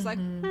 I was like,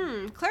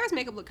 Clara's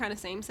makeup looked kind of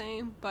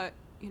same, but,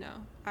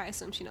 I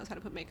assume she knows how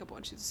to put makeup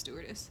on. She's a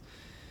stewardess.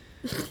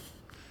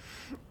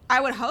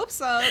 I would hope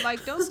so.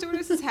 Like, don't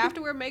stewardesses have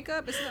to wear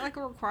makeup? Isn't that like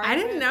a requirement? I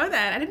didn't know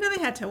that. I didn't know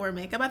they had to wear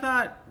makeup. I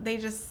thought they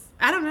just,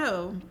 I don't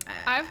know.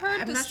 I've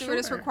heard the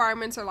stewardess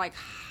requirements are like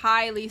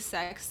highly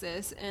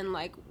sexist and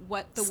like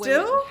what the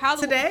women... How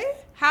today?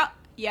 How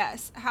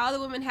the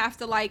women have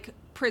to like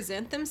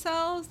present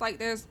themselves. Like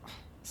there's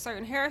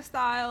certain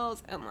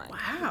hairstyles and like...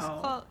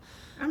 Wow.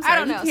 I'm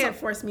sorry, you can't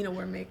force me to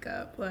wear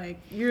makeup.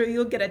 Like,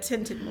 you'll get a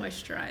tinted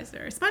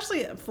moisturizer.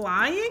 Especially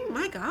flying?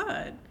 My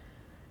God.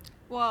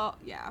 Well,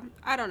 yeah.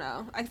 I don't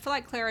know. I feel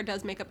like Clara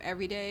does makeup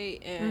every day,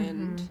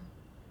 and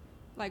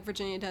like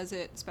Virginia does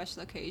it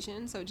special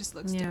occasions, so it just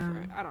looks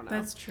different. I don't know.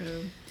 That's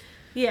true.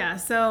 Yeah,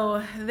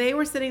 so they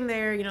were sitting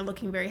there,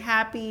 looking very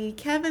happy.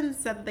 Kevin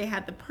said that they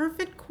had the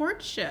perfect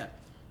courtship,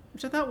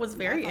 which I thought was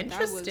very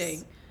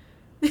interesting.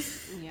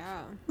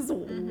 Yeah. It was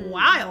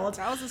wild.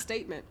 That was a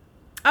statement.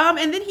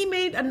 And then he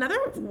made another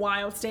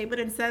wild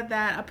statement and said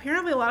that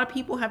apparently a lot of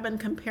people have been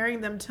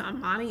comparing them to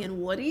Amani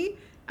and Woody.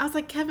 I was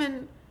like,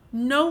 Kevin,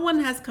 no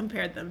one has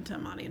compared them to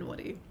Amani and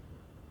Woody.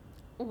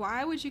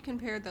 Why would you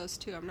compare those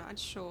two? I'm not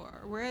sure.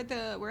 Where are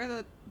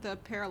the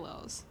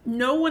parallels?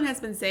 No one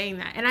has been saying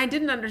that. And I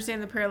didn't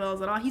understand the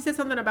parallels at all. He said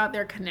something about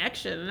their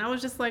connection, and I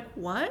was just like,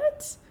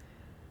 what?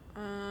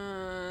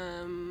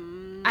 I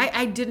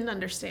didn't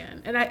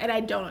understand. And I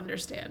don't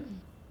understand.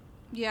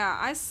 Yeah,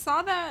 I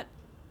saw that.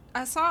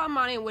 I saw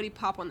Amani and Woody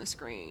pop on the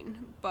screen,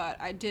 but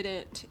I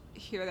didn't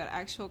hear that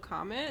actual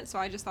comment, so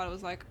I just thought it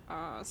was like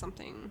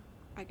something,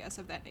 I guess,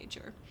 of that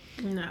nature.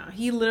 No,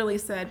 he literally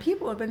said,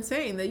 people have been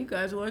saying that you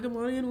guys are like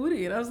Amani and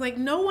Woody. And I was like,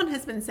 no one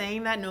has been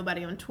saying that.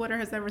 Nobody on Twitter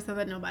has ever said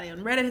that. Nobody on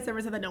Reddit has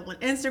ever said that. No one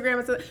on Instagram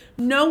has said that.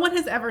 No one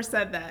has ever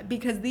said that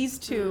because these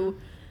two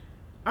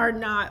are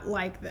not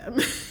like them.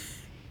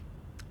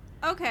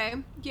 Okay,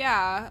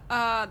 yeah,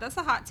 that's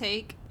a hot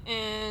take,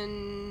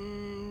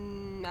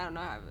 and I don't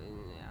know how.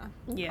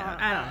 Yeah. Yeah,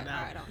 I don't know.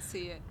 I don't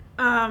see it.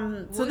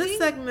 So this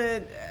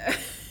segment,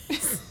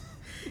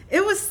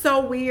 it was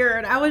so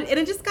weird. And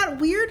it just got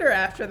weirder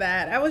after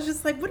that. I was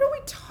just like, what are we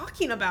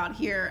talking about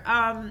here?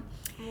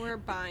 We're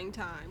buying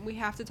time. We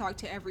have to talk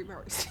to every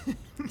person.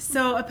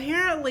 So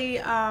apparently,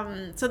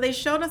 so they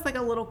showed us like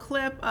a little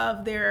clip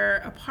of their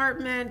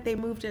apartment. They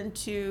moved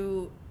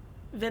into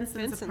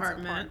Vincent's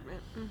apartment.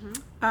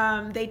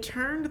 Mm-hmm. They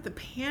turned the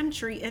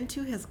pantry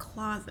into his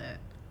closet.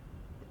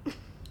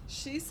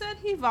 She said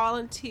he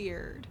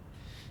volunteered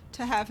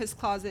to have his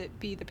closet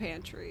be the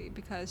pantry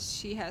because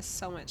she has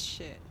so much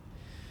shit.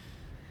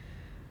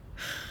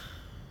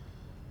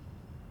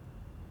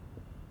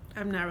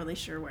 I'm not really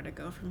sure where to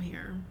go from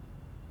here.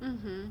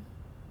 Mm-hmm.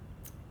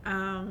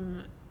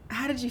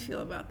 How did you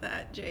feel about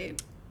that,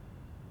 Jade?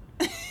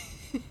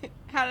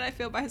 How did I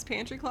feel about his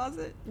pantry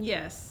closet?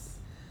 Yes.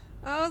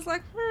 I was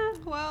like,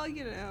 well,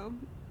 you know,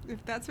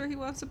 if that's where he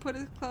wants to put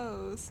his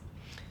clothes.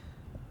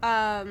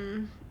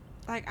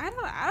 Like, I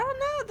don't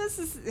know. This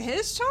is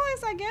his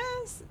choice, I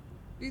guess.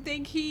 You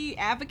think he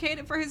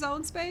advocated for his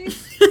own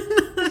space?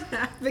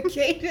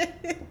 Advocated?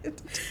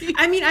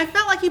 I mean, I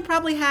felt like he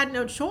probably had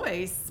no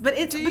choice, but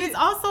it's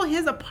also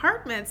his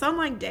apartment, so I'm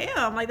like,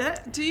 damn, like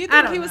that. Do you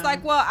think he was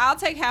like, well, I'll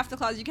take half the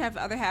closet, you can have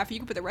the other half, you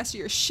can put the rest of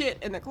your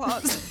shit in the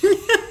closet?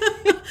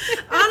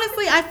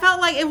 Honestly, I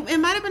felt like it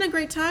might have been a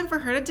great time for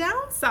her to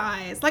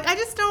downsize. Like, I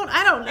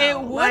don't know. It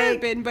would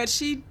have been, but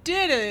she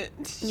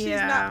didn't. She's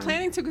not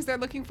planning to because they're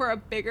looking for a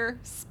bigger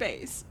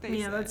space.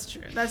 That's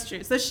true. That's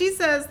true. So she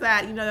says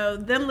that, you know,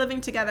 them living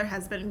together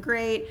has been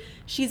great.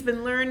 She's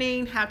been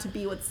learning how to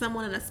be with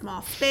someone in a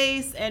small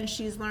space, and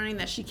she's learning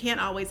that she can't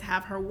always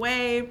have her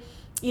way.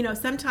 You know,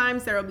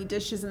 sometimes there will be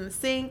dishes in the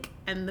sink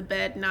and the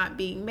bed not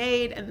being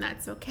made, and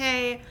that's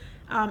okay.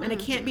 And it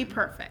can't be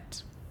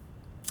perfect.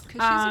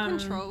 Because she's a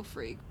control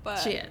freak, but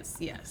she is.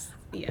 Yes.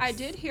 I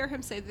did hear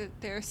him say that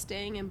they're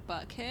staying in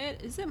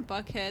Buckhead. Isn't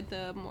Buckhead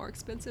the more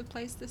expensive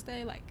place to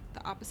stay, like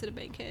the opposite of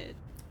Bankhead?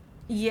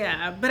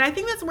 Yeah, but I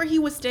think that's where he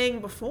was staying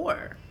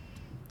before.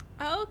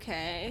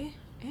 Okay,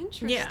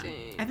 interesting. Yeah,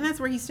 I think that's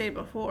where he stayed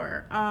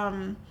before.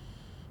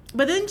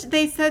 But then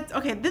they said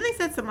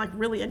some like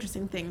really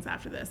interesting things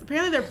after this.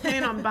 Apparently, they're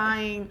planning on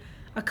buying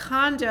a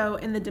condo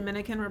in the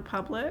Dominican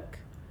Republic.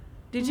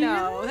 Did you?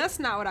 No, that's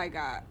not what I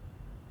got.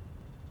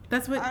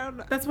 That's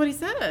what he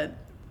said.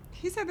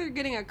 He said they're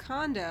getting a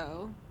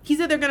condo. He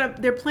said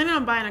they're planning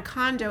on buying a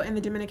condo in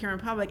the Dominican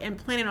Republic and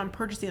planning on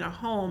purchasing a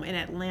home in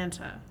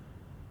Atlanta.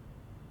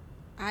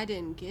 I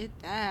didn't get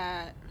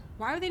that.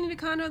 Why would they need a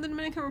condo in the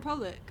Dominican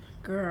Republic?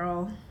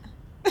 Girl.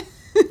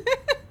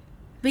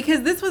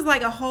 Because this was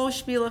like a whole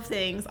spiel of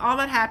things. All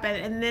that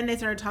happened, and then they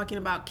started talking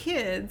about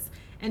kids,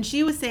 and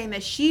she was saying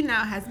that she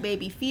now has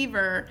baby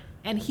fever,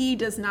 and he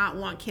does not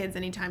want kids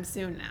anytime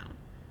soon now.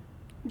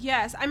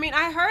 Yes. I mean,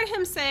 I heard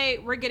him say,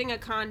 we're getting a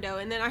condo,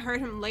 and then I heard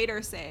him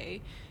later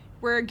say,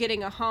 we're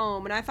getting a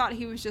home, and I thought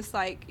he was just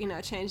like, you know,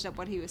 changed up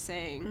what he was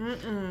saying.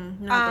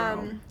 No,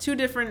 girl. Two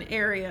different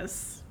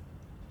areas.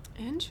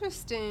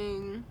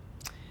 Interesting.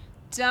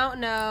 Don't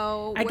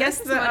know. I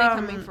guess the money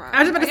coming from?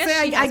 I was about to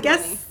say.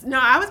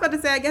 I was about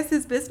to say. I guess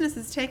his business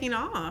is taking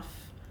off.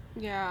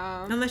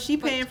 Yeah. Unless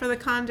she's paying for the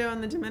condo in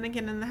the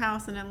Dominican and the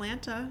house in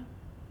Atlanta.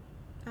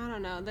 I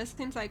don't know. This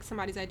seems like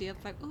somebody's idea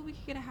of like, oh, we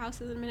could get a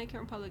house in the Dominican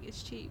Republic.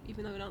 It's cheap,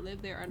 even though we don't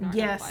live there or not.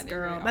 Yes,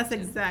 girl. That's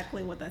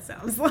exactly what that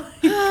sounds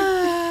like.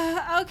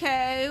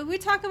 Okay, we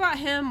talk about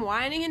him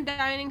whining and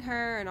dining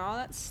her and all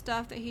that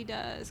stuff that he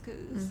does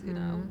because you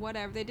know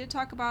whatever. They did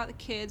talk about the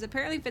kids.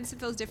 Apparently,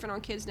 Vincent feels different on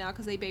kids now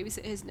because they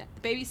babysat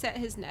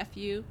his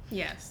nephew.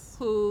 Yes,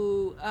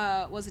 who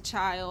was a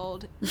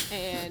child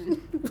and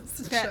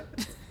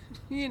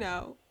you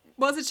know.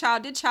 Was a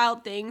child, did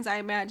child things, I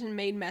imagine,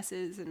 made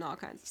messes and all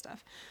kinds of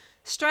stuff.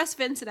 Stressed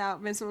Vincent out.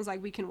 Vincent was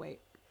like, we can wait.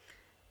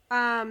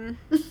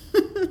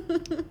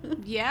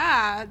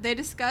 Yeah, they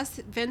discussed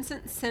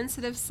Vincent's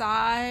sensitive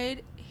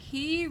side.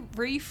 He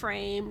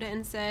reframed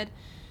and said,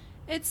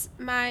 it's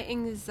my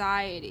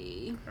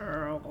anxiety.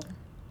 Girl.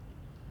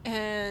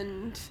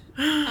 And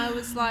I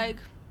was like,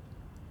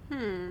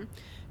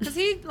 because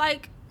he,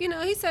 like, you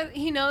know, he said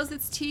he knows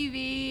it's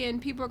TV and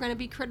people are going to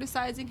be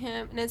criticizing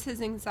him, and it's his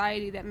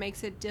anxiety that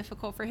makes it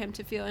difficult for him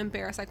to feel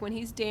embarrassed, like when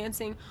he's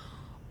dancing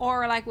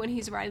or like when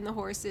he's riding the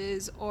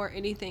horses or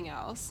anything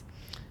else.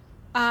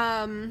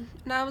 And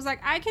I was like,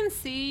 I can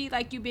see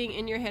like you being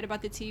in your head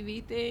about the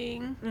TV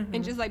thing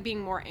and just like being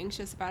more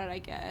anxious about it, I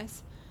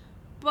guess.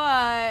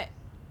 But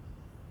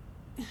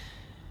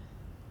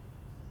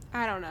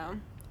I don't know.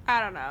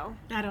 I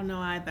don't know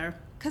either.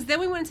 Because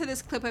then we went into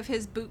this clip of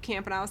his boot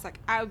camp, and I was like,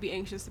 I would be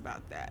anxious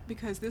about that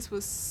because this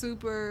was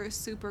super,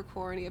 super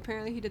corny.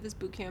 Apparently, he did this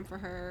boot camp for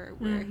her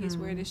where he's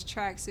wearing this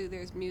tracksuit.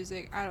 There's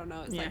music. I don't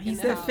know. It's like he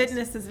said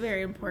fitness is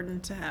very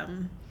important to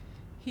him.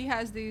 He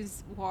has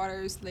these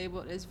waters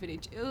labeled as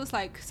vintage. It was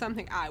like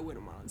something I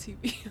wouldn't want on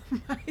TV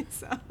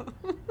myself.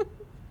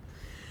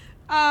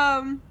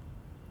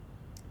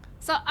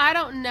 So I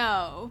don't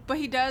know, but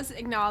he does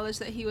acknowledge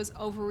that he was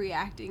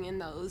overreacting in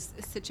those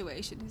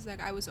situations. He's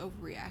like, I was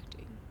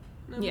overreacting.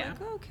 And I'm Yeah.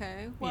 like,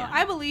 okay. Well, Yeah.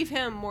 I believe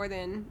him more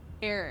than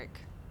Eric.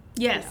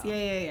 Yes. You know,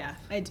 Yeah.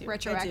 I do.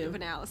 retroactive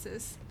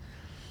analysis.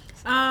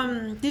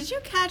 Did you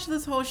catch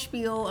this whole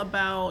spiel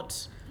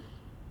about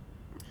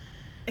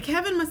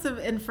Kevin must have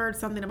inferred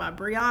something about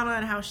Brianna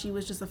and how she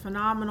was just a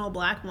phenomenal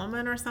black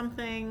woman or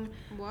something.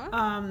 What?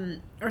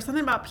 Or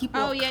something about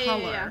people of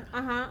color.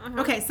 Yeah.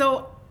 Okay,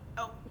 so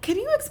can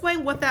you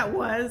explain what that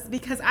was?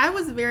 Because I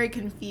was very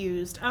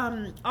confused.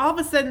 All of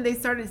a sudden they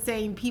started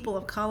saying people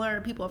of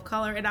color,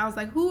 and I was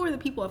like, who are the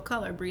people of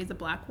color? Bree's a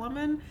black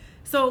woman.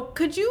 So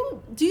do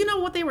you know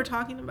what they were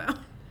talking about?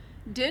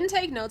 Didn't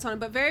take notes on it,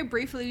 but very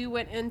briefly we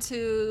went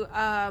into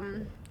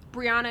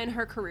Brianna and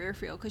her career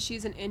field, because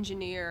she's an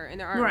engineer and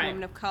there aren't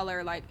women of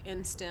color like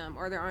in STEM,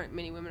 or there aren't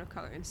many women of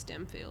color in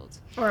STEM fields.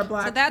 Or a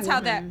black so that's woman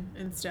how that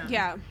in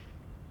STEM.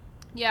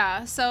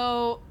 Yeah.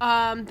 So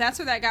that's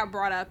where that got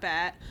brought up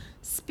at.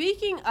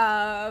 Speaking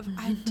of,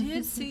 I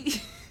did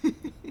see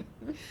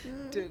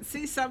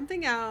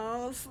something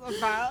else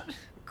about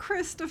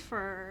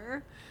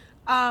Christopher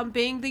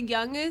being the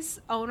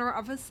youngest owner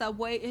of a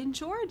Subway in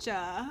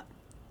Georgia.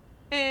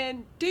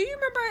 And do you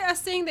remember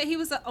us seeing that he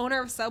was the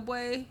owner of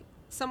Subway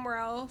somewhere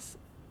else?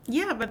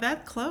 Yeah, but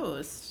that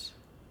closed.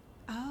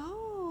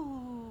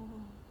 Oh.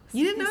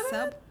 You didn't know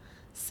that?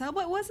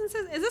 Subway wasn't.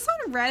 Is this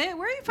on Reddit?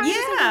 Where are you finding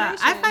this information? Yeah,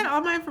 I find all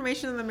my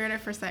information on the Married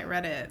at First Sight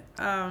Reddit.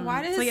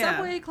 Why did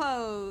Subway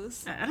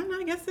close? I don't know.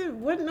 I guess it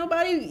wasn't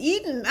nobody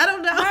eating. I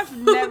don't know. I've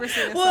never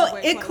seen a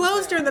Subway it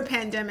closed during the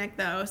pandemic,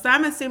 though. So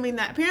I'm assuming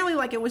that apparently,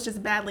 like, it was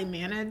just badly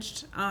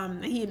managed.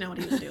 He didn't know what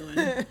he was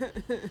doing.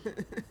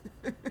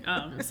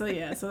 So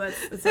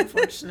it's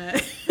unfortunate.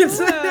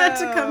 So it had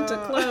to come to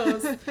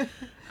close. Okay.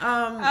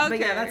 But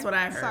yeah, that's what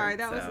I heard. Sorry,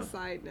 that was a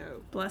side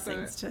note.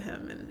 Blessings to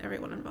him and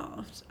everyone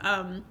involved.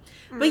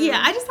 But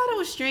yeah, I just thought it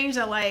was strange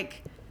that,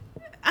 like,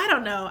 I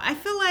don't know. I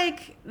feel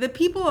like the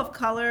people of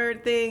color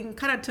thing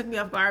kind of took me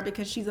off guard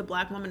because she's a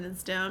black woman in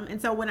STEM.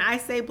 And so when I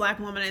say black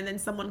woman and then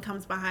someone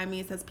comes behind me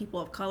and says people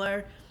of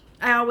color,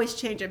 I always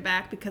change it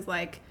back because,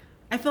 like,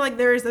 I feel like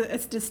there is a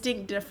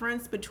distinct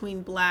difference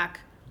between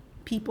black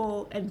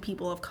people and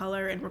people of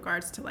color in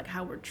regards to, like,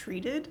 how we're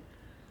treated.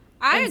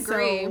 I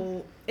agree.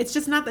 So it's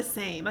just not the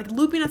same. Like,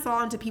 looping us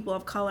all into people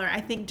of color,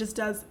 I think, just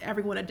does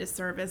everyone a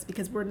disservice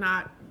because we're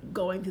not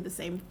going through the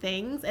same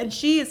things. And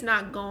she is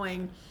not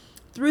going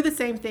through the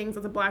same things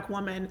as a black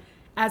woman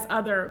as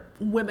other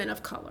women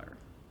of color.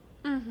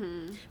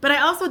 Mm-hmm. But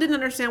I also didn't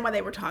understand why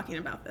they were talking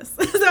about this.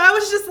 So I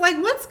was just like,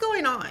 what's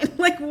going on?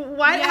 Like,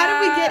 why? Yeah, how did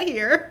we get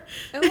here?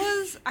 It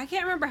was, I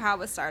can't remember how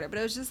it started, but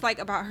it was just like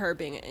about her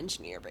being an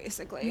engineer,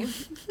 basically.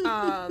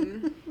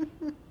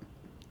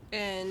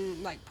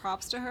 And like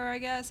props to her, I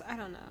guess. I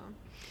don't know.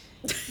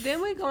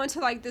 Then we go into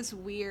like this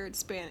weird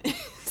Spanish.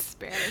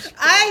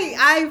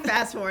 I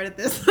fast forwarded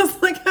this. I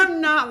was like,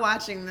 I'm not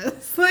watching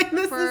this. Like,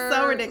 this is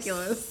so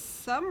ridiculous.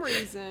 For some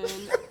reason,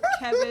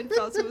 Kevin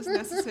felt it was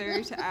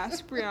necessary to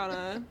ask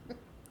Brianna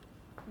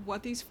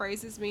what these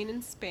phrases mean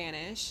in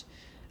Spanish.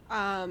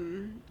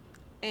 And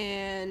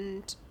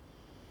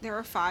there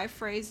were 5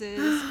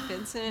 phrases.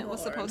 Vincent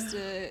was supposed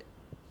to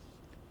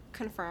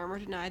confirm or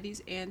deny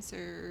these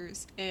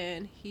answers,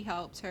 and he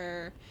helped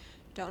her.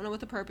 Don't know what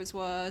the purpose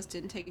was,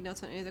 didn't take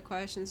notes on any of the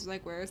questions, was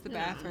like, where's the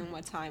bathroom,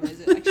 what time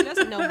is it? Like, she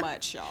doesn't know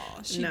much,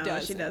 y'all. She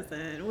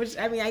doesn't. Which,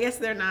 I mean, I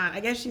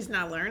guess she's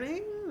not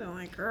learning. I'm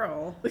like,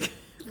 girl.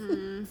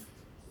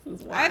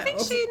 I think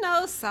she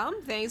knows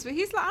some things, but I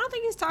don't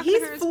think he's talking to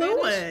her in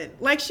fluent. Spanish.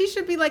 Like, she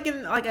should be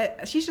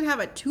she should have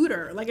a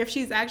tutor. Like, if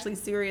she's actually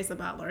serious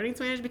about learning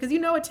Spanish, because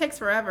it takes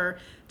forever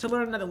to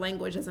learn another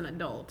language as an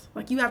adult.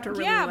 Like, you have to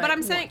really. Yeah, but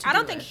I'm saying I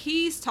don't think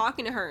he's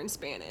talking to her in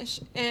Spanish,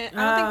 and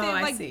I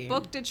don't think they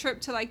booked a trip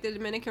to like the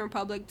Dominican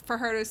Republic for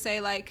her to say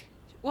like,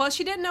 well,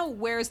 she didn't know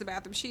where's the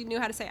bathroom. She knew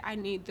how to say I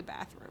need the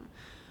bathroom.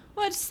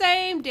 Well,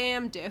 same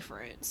damn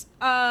difference.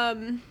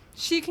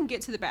 She can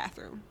get to the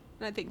bathroom.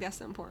 And I think that's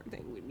the important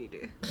thing we need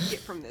to get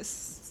from this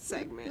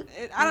segment.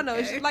 I don't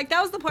know. Like,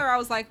 that was the point where I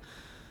was like,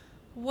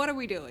 what are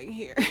we doing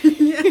here?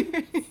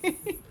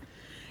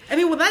 I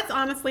mean, well, that's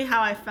honestly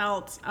how I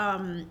felt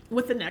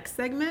with the next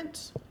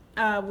segment,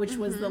 which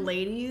was the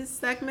ladies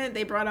segment.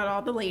 They brought out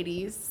all the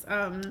ladies,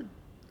 all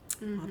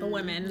the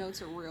women.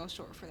 Notes are real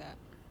short for that.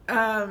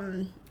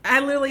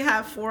 I literally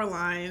have 4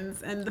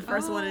 lines, and the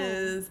first one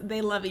is, they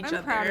love each other.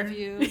 I'm proud of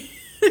you.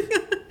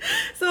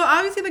 So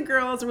obviously the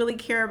girls really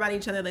care about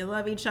each other. They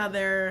love each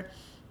other.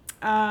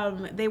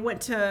 They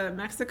went to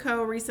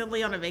Mexico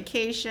recently on a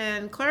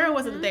vacation. Clara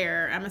wasn't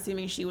there. I'm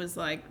assuming she was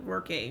like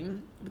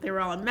working. But they were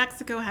all in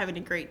Mexico having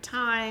a great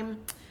time.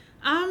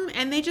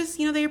 And they just,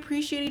 they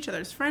appreciate each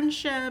other's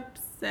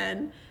friendships,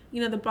 and,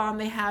 the bond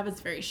they have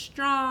is very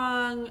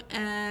strong,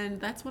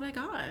 and that's what I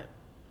got.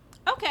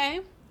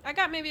 Okay. I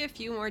got maybe a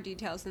few more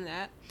details than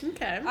that.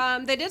 Okay.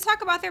 They did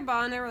talk about their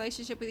bond, their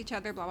relationship with each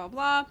other, blah, blah,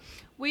 blah.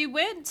 We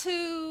went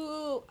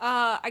to,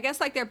 I guess,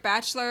 like their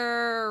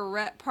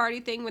bachelorette party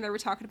thing when they were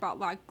talking about,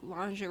 like,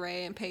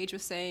 lingerie, and Paige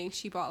was saying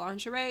she bought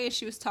lingerie, and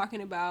she was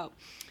talking about,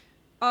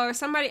 or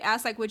somebody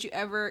asked, like, would you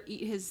ever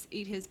eat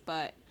his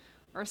butt?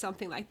 or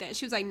something like that.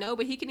 She was like, no,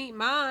 but he can eat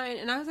mine.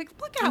 And I was like,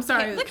 look how... I'm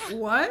sorry,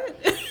 what?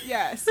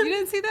 Yes. You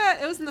didn't see that?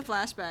 It was in the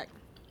flashback.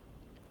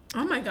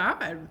 Oh my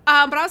God.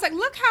 But I was like,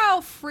 look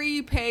how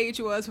free Paige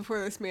was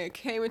before this man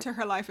came into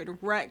her life and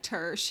wrecked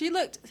her. She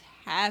looked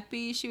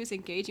happy. She was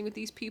engaging with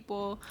these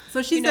people.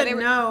 So she said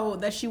no,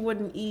 that she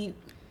wouldn't eat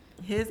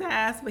his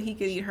ass, but he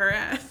could eat her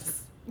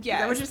ass. Yeah. Is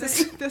that what you're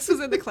saying? This was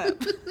in the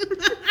clip.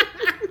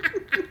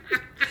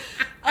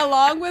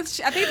 Along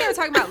with, I think they were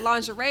talking about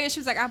lingerie, and she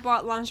was like, I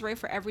bought lingerie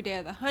for every day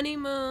of the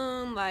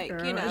honeymoon. Like,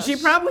 Girl, you know. She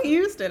probably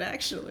used it,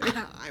 actually.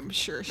 I'm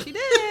sure she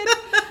did.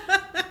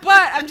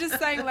 But I'm just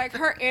saying, like,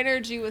 her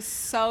energy was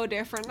so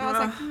different. And I was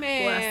like,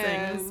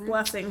 man.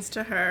 Blessings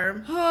to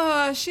her.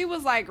 Oh, she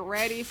was, like,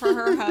 ready for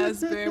her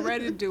husband,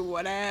 ready to do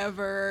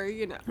whatever,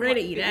 you know.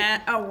 Ready to eat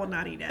ass. Oh, well,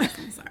 not eat ass.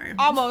 I'm sorry.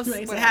 Almost.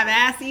 To have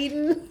ass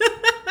eaten.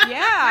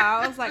 Yeah,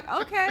 I was like,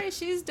 okay,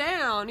 she's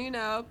down, you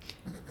know.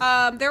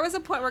 There was a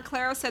point where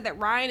Clara said that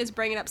Ryan is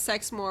bringing up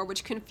sex more,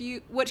 which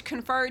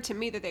confirmed to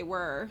me that they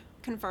were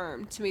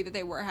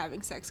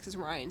having sex because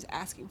Ryan's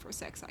asking for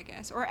sex, I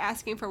guess, or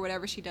asking for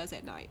whatever she does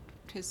at night,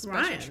 his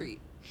special treat.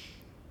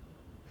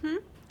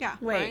 Yeah.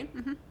 Wait. Ryan?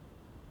 Mm-hmm.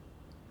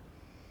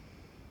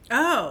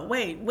 Oh,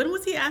 wait. When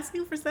was he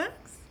asking for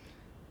sex?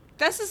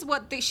 This is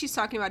what she's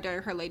talking about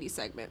during her lady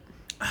segment.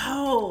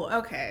 Oh,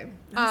 okay.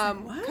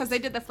 Because they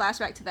did the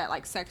flashback to that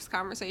like sex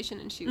conversation,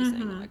 and she was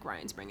saying that, like,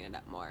 Ryan's bringing it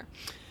up more,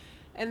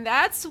 and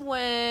that's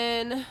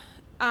when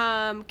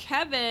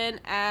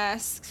Kevin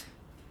asked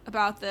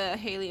about the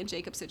Haley and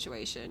Jacob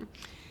situation.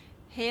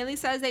 Haley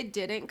says they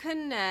didn't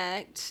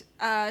connect.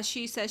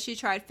 She says she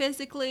tried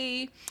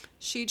physically,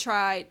 she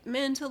tried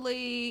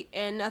mentally,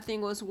 and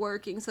nothing was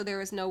working, so there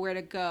was nowhere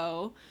to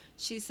go.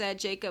 She said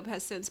Jacob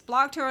has since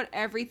blocked her on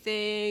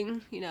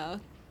everything, you know.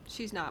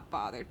 She's not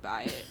bothered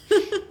by it.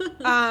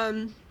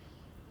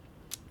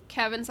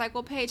 Kevin's like,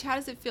 well, Paige, how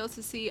does it feel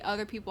to see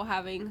other people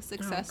having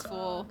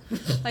successful,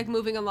 like,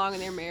 moving along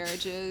in their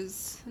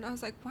marriages? And I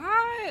was like,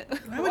 why?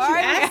 Why would you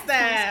ask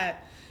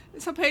that?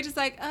 So Paige is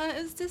like,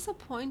 it's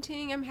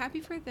disappointing. I'm happy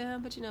for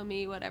them, but you know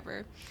me,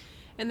 whatever.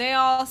 And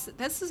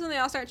this is when they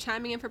all start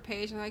chiming in for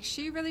Paige. And like,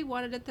 she really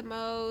wanted it the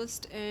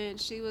most,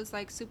 and she was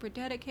like super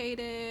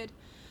dedicated.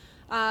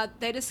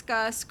 They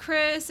discuss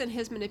Chris and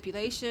his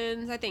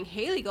manipulations. I think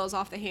Haley goes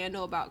off the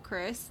handle about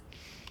Chris.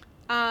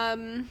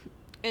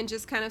 And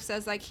just kind of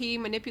says, like, he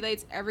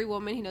manipulates every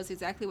woman. He knows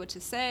exactly what to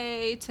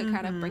say to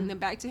kind of bring them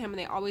back to him, and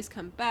they always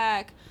come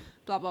back,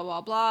 blah, blah, blah,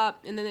 blah.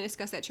 And then they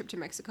discuss that trip to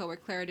Mexico where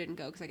Clara didn't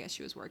go because I guess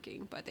she was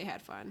working, but they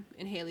had fun.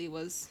 And Haley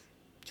was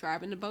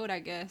driving the boat, I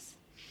guess.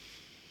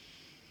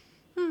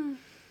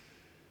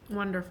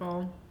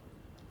 Wonderful.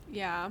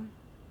 Yeah.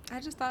 I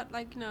just thought,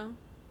 like, you know,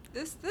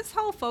 this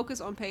whole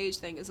focus on Paige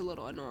thing is a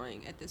little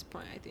annoying at this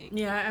point, I think.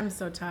 Yeah, I'm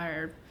so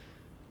tired.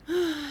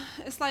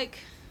 It's like,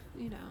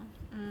 you know,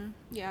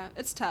 yeah,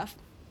 it's tough.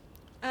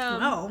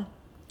 Well,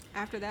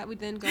 after that, we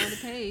then go into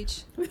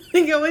Paige.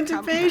 We go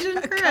into Paige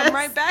and Chris. Come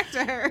right back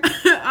to her.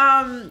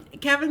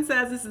 Kevin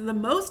says this is the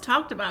most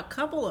talked about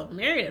couple of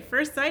Married at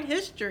First Sight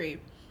history.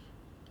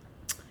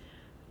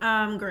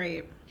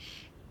 Great.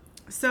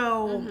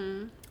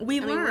 So we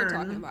we're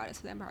talking about it,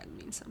 so that probably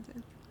means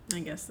something. I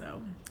guess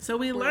so. So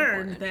we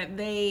learned that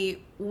they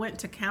went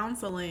to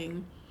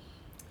counseling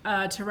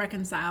to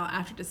reconcile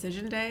after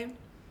decision day.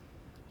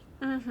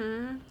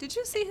 Did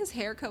you see his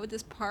haircut with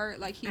this part?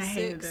 Like, he's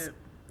 6.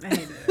 I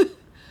hated it.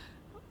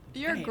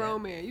 You're a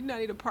grown man. You do not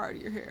need a part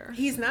of your hair.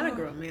 He's not a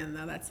grown man,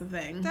 though. That's the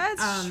thing.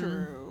 That's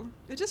true.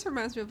 It just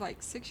reminds me of,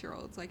 like,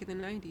 6-year-olds, like, in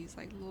the 90s,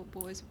 like, little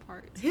boys with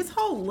parts. His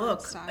whole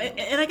look.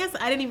 And I guess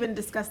I didn't even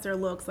discuss their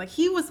looks. Like,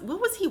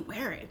 what was he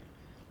wearing?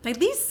 Like,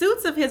 these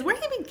suits of his, where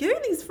he been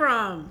getting these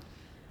from?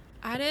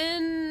 I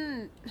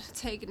didn't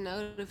take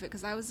note of it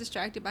because I was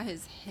distracted by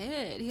his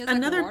head. He has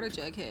like a water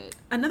jug head.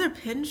 Another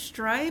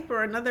pinstripe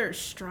or another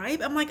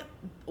stripe? I'm like,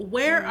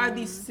 where are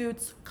these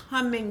suits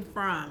coming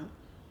from?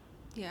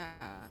 Yeah.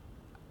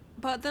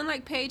 But then,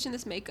 like, Paige in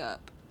this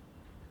makeup.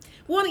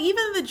 Well,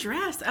 even the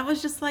dress, I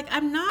was just like,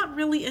 I'm not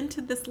really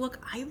into this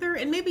look either.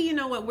 And maybe, you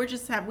know what, we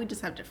just have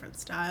different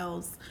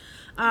styles.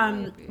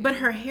 But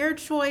her hair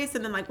choice,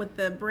 and then, like, with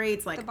the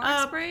braids, like, the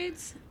box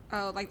braids?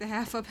 Oh, like the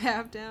half up,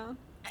 half down?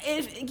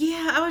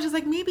 I was just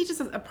like, maybe just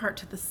a part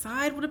to the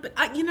side would have been,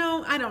 you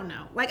know, I don't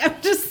know. Like,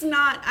 I'm just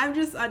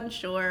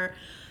unsure.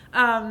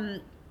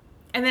 And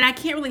then I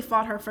can't really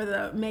fault her for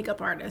the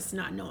makeup artist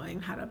not knowing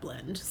how to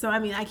blend. So, I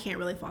mean, I can't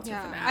really fault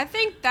her for that. I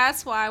think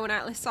that's why when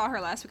I saw her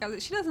last week, I was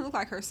like, she doesn't look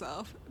like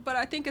herself. But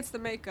I think it's the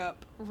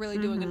makeup really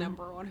doing a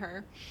number on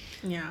her.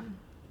 Yeah.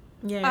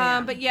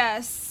 Yeah. But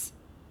yes,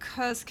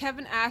 because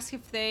Kevin asked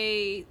if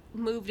they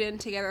moved in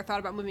together,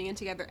 thought about moving in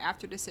together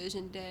after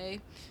decision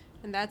day.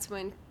 And that's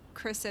when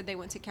Chris said they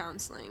went to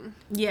counseling.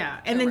 Yeah,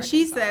 and then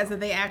she says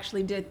that they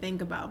actually did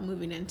think about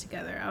moving in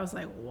together. I was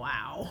like,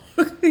 wow,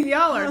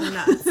 y'all are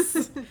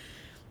nuts.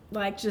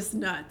 Like, just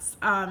nuts.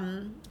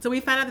 So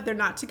we found out that they're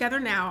not together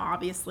now,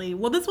 obviously.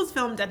 Well, this was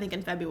filmed, I think,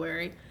 in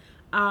February.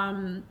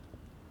 And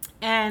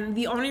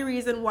the only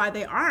reason why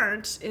they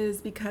aren't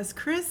is because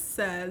Chris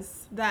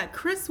says that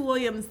Chris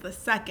Williams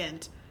II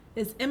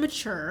is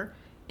immature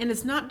and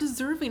is not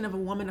deserving of a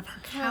woman of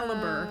her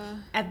caliber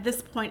at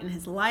this point in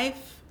his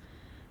life.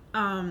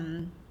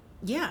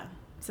 Yeah.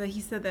 So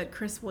he said that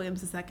Chris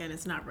Williams II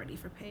is not ready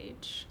for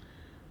Paige.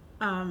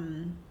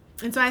 And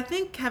so I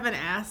think Kevin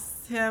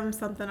asked him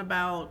something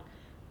about,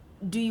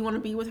 do you want to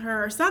be with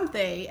her or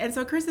something? And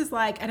so Chris is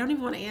like, I don't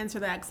even want to answer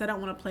that because I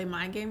don't want to play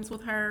mind games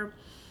with her.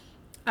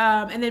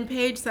 And then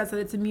Paige says that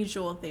it's a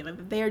mutual thing, like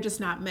that they are just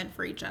not meant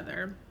for each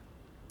other.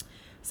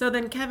 So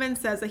then Kevin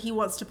says that he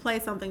wants to play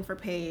something for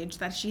Paige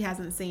that she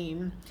hasn't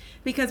seen.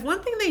 Because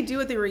one thing they do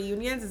at the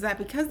reunions is that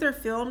because they're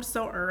filmed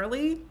so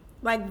early,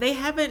 like they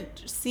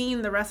haven't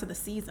seen the rest of the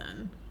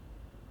season,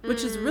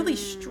 which is really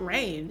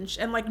strange.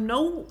 And like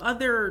no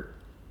other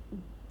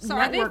so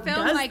network are they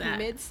filmed does like that.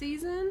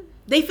 mid-season?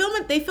 They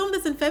filmed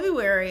this in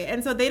February,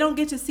 and so they don't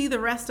get to see the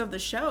rest of the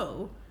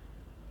show.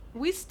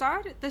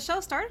 The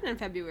show started in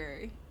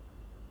February.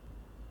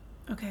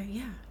 Okay,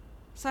 yeah.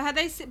 So had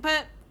they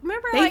but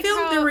remember they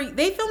filmed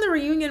they filmed the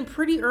reunion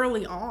pretty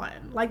early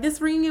on. Like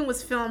this reunion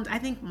was filmed, I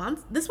think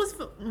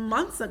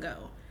months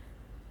ago,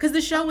 because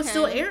the show was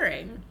still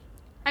airing.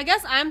 I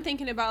guess I'm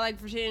thinking about like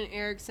Virginia and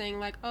Eric saying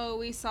like, "Oh,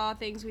 we saw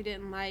things we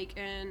didn't like,"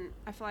 and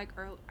I feel like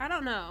I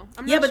don't know.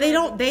 But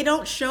they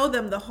don't show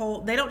them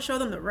they don't show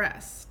them the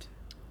rest.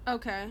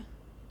 Okay.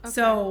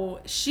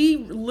 So she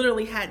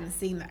literally hadn't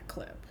seen that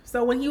clip.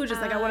 So when he was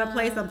just like, "I want to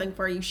play something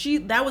for you,"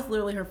 that was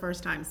literally her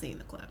first time seeing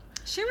the clip.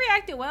 She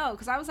reacted well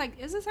because I was like,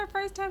 "Is this her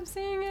first time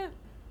seeing it?"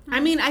 I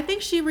mean, I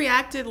think she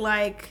reacted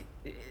like,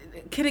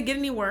 "Could it get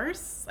any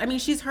worse?" I mean,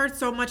 she's heard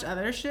so much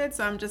other shit,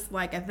 so I'm just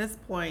like, at this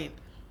point,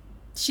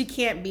 she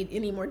can't be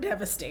any more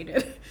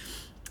devastated.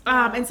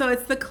 And so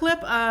it's the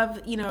clip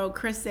of,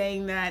 Chris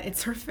saying that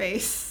it's her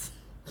face.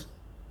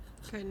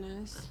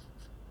 Goodness.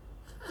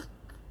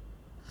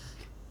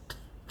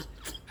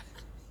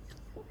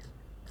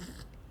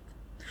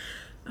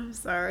 I'm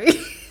sorry.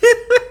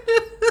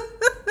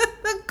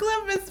 The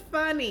clip is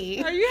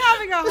funny. Are you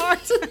having a hard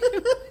time?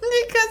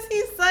 Because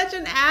he's such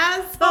an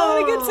asshole.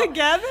 Oh, to get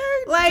together?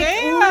 Like,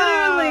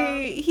 Damn.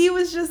 literally, he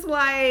was just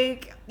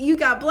like, you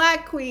got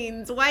black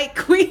queens, white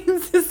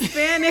queens,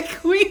 Hispanic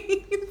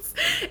queens,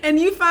 and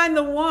you find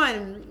the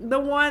one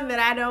that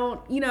I don't,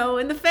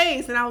 in the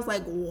face. And I was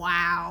like,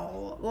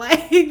 wow,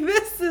 like,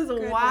 this is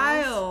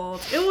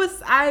wild.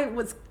 I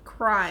was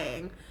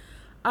crying.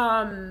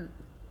 I'm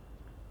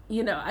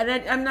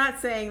not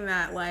saying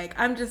that, like,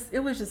 it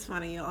was just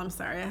funny. I'm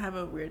sorry. I have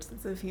a weird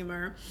sense of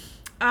humor.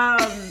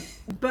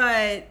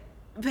 But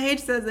Paige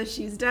says that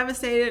she's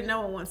devastated.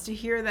 No one wants to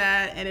hear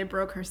that. And it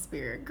broke her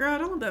spirit. Girl,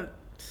 don't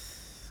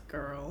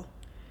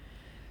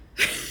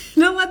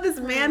let this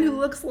man who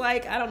looks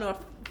like, I don't know, a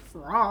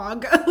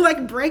frog,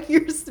 like, break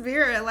your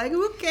spirit. Like,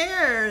 who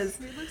cares?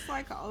 He looks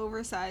like an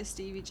oversized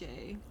Stevie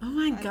J. Oh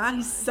my God,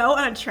 he's so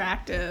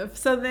unattractive.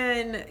 So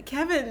then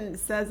Kevin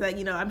says that,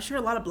 I'm sure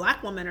a lot of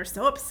black women are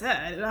so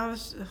upset. And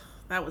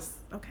that was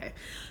okay.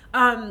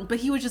 But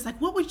he was just like,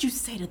 what would you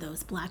say to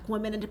those black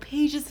women and to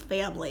Paige's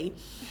family?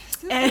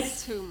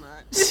 This is too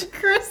much.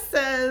 Chris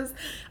says,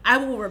 I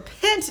will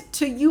repent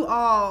to you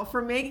all for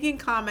making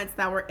comments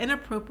that were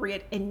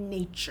inappropriate in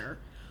nature.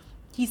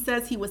 He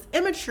says he was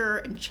immature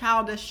and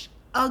childish,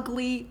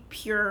 ugly,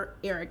 pure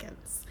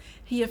arrogance.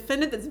 He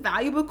offended this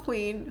valuable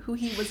queen who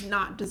he was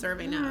not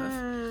deserving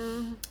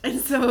of.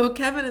 And so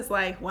Kevin is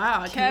like,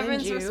 wow, I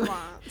commend you.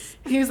 Response.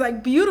 He was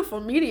like,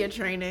 beautiful media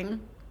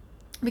training.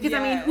 Because,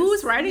 I mean,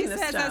 who's writing this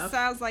stuff? He says that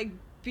sounds like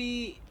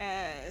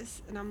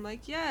BS. And I'm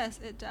like, yes,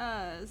 it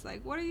does.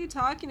 Like, what are you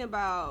talking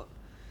about?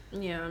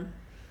 Yeah.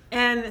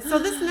 And so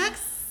this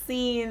next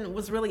scene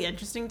was really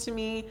interesting to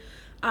me.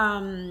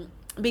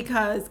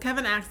 Because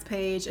Kevin asked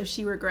Paige if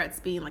she regrets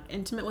being, like,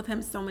 intimate with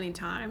him so many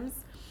times.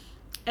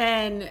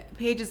 And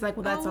Paige is like,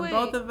 well, that's on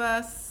both of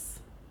us.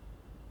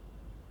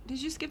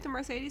 Did you skip the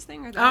Mercedes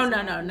thing? Or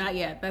no, not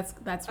yet. That's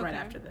okay. Right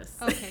after this.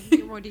 Okay,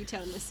 get more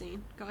detail in this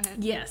scene. Go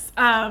ahead. Yes.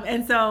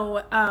 And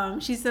so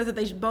she says that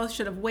they both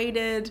should have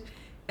waited.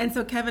 And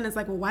so Kevin is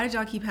like, well, why did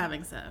y'all keep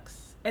having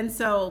sex? And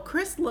so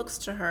Chris looks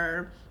to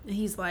her, and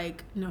he's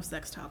like, no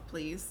sex talk,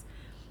 please.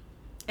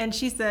 And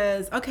she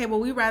says, okay, well,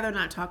 we'd rather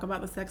not talk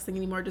about the sex thing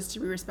anymore just to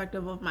be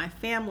respectful of my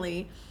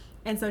family.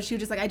 And so she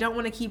was just like, I don't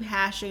want to keep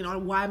hashing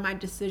on why my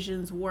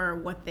decisions were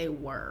what they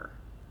were.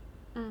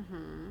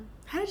 Mm-hmm.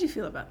 How did you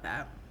feel about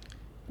that?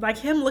 Like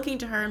him looking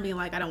to her and being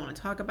like, I don't want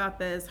to talk about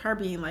this. Her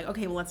being like,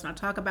 okay, well, let's not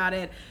talk about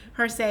it.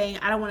 Her saying,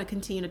 I don't want to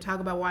continue to talk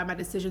about why my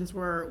decisions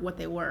were what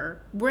they were.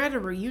 We're at a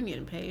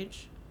reunion,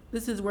 Paige.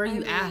 This is where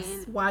you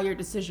ask why your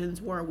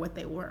decisions were what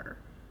they were.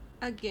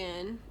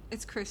 Again,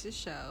 it's Chris's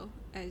show,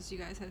 as you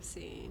guys have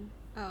seen.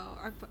 Oh,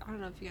 I don't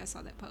know if you guys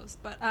saw that post.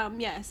 But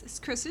yes, it's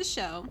Chris's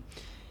show.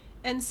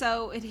 And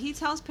so he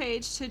tells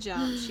Paige to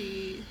jump.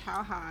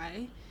 How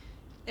high.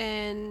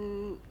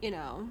 And,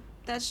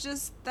 that's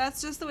just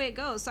the way it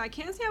goes. So I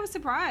can't say I was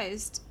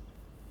surprised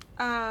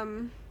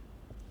by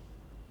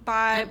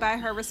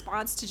her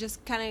response to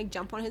just kind of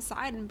jump on his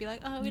side and be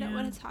like, oh, we don't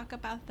want to talk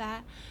about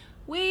that.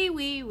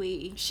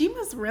 We. She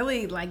must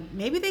really, like,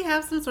 maybe they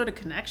have some sort of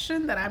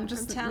connection that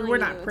we're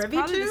not privy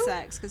it's probably to. the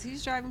sex, because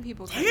he's driving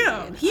people crazy.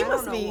 Damn, he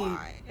must I don't be. know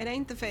why. It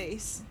ain't the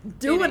face.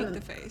 Doing it ain't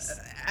the face.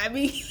 I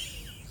mean,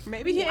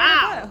 maybe he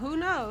wow. ain't. Who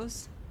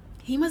knows?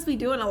 He must be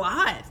doing a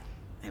lot.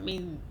 I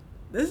mean,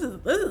 this is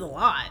a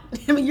lot.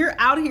 I mean, you're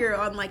out here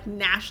on like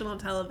national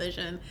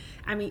television.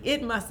 I mean,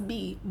 it must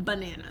be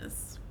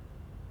bananas.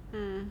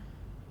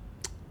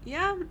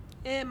 Yeah.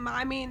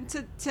 I mean,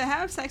 to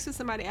have sex with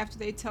somebody after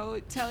they tell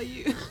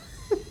you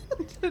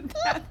after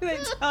they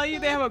tell you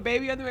they have a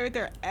baby on the way with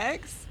their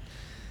ex.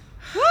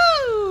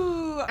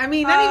 Woo! I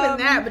mean, not even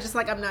that, but just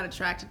like I'm not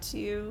attracted to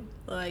you.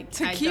 Like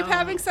to keep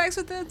having sex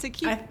with them.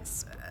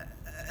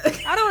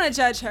 I don't want to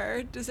judge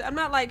her. I'm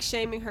not like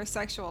shaming her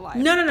sexual life.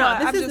 No.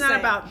 This is not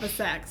about the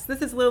sex.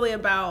 This is literally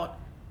about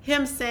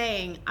him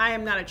saying, I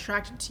am not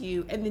attracted to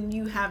you, and then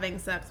you having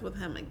sex with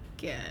him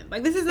again.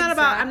 Like, this is not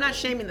about, I'm not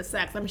shaming the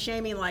sex. I'm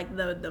shaming, like,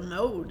 the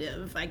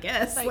motive, I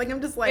guess. Like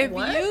I'm just like, if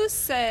what? If you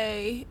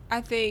say,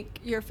 I think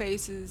your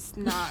face is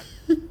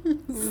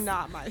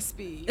not my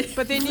speed,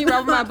 but then you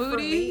rub my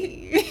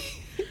booty,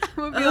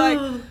 I'm going to be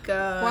like,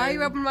 God. Why are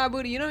you rubbing my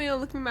booty? You don't even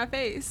look me in my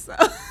face. So.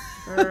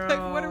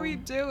 Like, what are we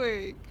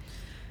doing?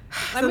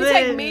 Let me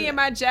take me and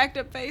my jacked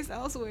up face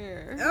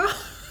elsewhere.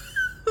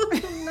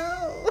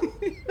 No.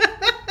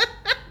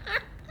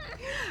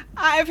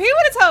 If he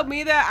would have told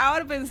me that, I would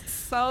have been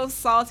so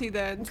salty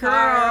then. Girl,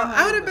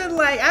 I would have been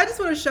like, I just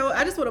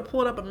would have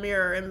pulled up a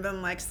mirror and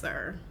been like,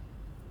 sir,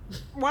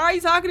 why are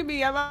you talking to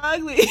me? I'm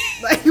ugly.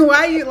 Like,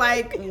 why are you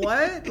like,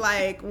 what?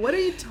 Like, what are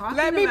you talking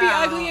about? Let me be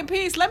ugly in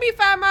peace. Let me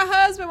find my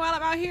husband while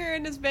I'm out here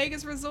in this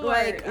Vegas resort.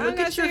 Like, look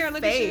at your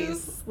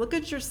face. Look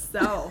at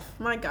yourself.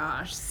 My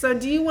gosh. So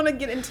do you want to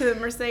get into the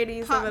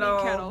Mercedes of it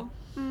all? Kettle.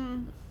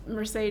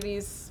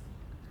 Mercedes.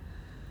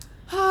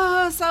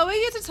 So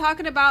we get to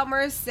talking about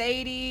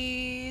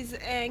Mercedes,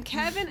 and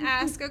Kevin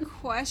asked a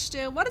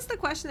question. What is the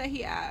question that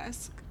he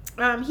asked?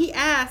 He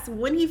asked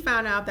when he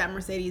found out that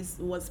Mercedes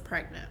was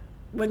pregnant.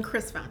 When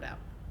Chris found out.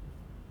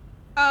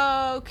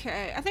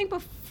 Okay. I think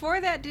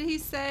before that, did he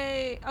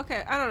say...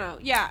 Okay, I don't know.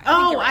 Yeah.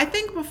 I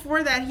think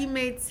before that he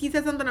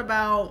said something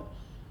about...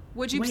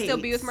 Would you still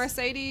be with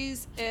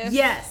Mercedes if...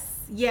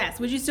 Yes.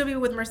 Would you still be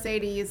with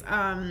Mercedes?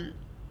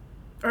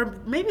 Or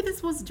maybe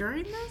this was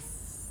during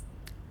this?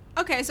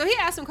 Okay, so he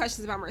asked some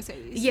questions about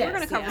Mercedes. Yes, we're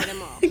going to cover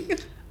them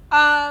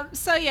all.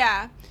 So,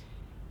 yeah.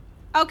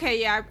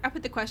 Okay, yeah, I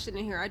put the question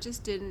in here. I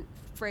just didn't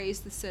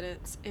phrase the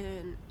sentence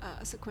in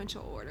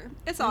sequential order.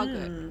 It's all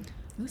good.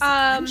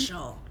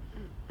 Sequential.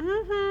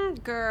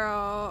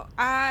 Girl,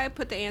 I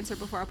put the answer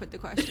before I put the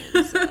question.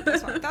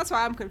 So that's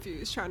why I'm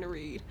confused trying to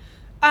read.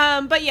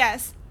 But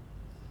yes.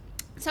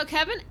 So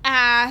Kevin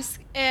asked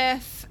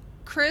if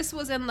Chris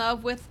was in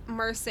love with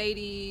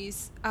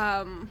Mercedes,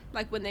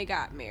 like when they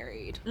got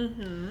married.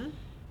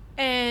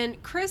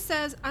 And Chris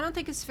says, I don't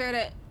think it's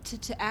fair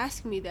to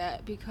ask me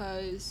that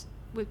because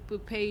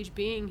with Paige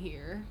being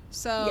here.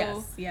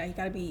 So you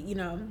gotta be,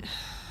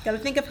 gotta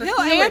think of her. He'll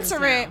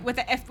answer it with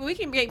if we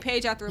can get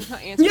Paige out the room. He'll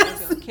answer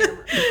it on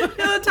camera.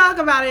 He'll talk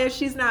about it if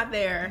she's not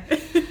there.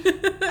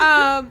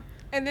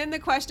 And then the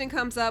question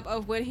comes up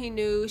of when he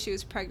knew she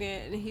was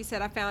pregnant, and he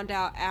said, I found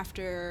out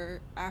after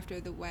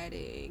the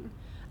wedding.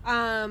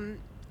 And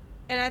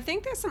I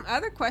think there's some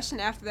other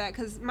question after that,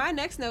 because my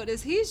next note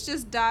is he's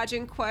just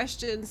dodging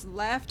questions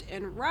left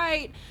and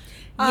right.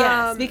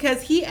 Yes,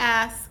 because he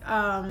asked,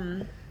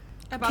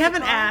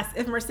 Kevin asked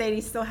if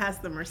Mercedes still has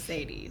the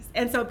Mercedes.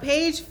 And so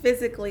Paige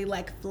physically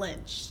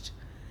flinched.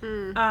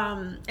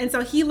 And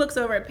so he looks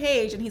over at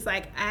Paige and he's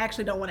like, I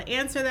actually don't want to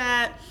answer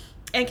that.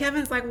 And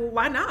Kevin's like, well,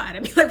 why not?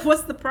 I mean,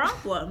 what's the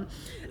problem?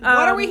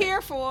 What are we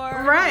here for?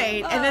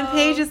 Right. And then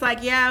Paige is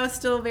like, yeah, I was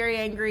still very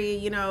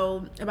angry,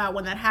 about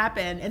when that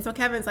happened. And so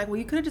Kevin's like, well,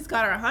 you could have just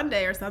got her a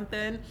Hyundai or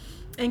something.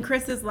 And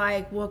Chris is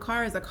like, well, a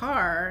car is a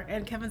car.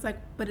 And Kevin's like,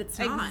 but it's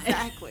not.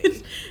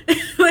 Exactly.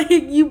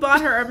 You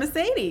bought her a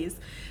Mercedes.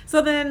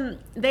 So then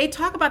they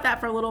talk about that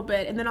for a little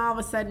bit. And then all of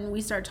a sudden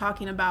we start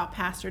talking about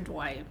Pastor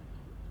Dwight.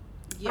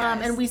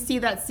 Yes. And we see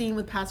that scene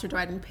with Pastor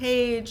Dwight and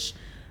Paige.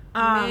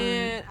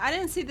 Man, I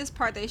didn't see this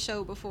part they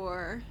showed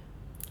before.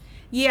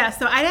 Yeah,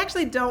 so I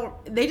actually don't.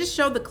 They just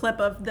showed the clip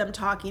of them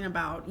talking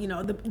about,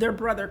 their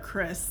brother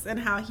Chris and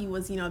how he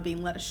was,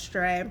 being led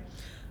astray.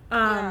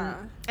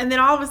 And then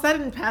all of a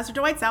sudden, Pastor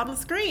Dwight's out on the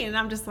screen, and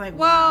I'm just like,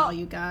 wow,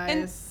 you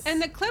guys. And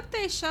the clip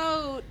they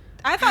showed,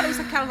 I thought it was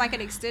kind of like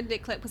an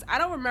extended clip because I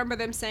don't remember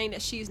them saying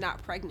that she's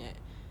not pregnant.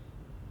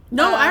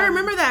 No, I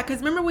remember that because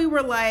remember we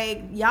were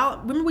like,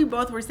 remember we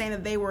both were saying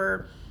that they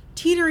were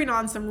teetering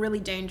on some really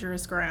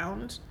dangerous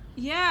ground.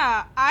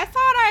 Yeah, I thought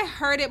I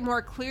heard it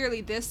more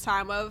clearly this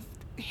time of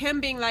him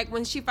being like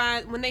he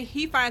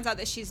finds out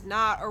that she's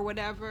not or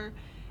whatever,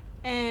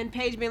 and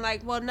Paige being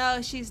like, well,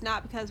 no, she's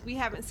not because we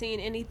haven't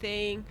seen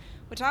anything,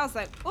 which I was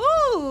like,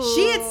 ooh.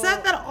 She had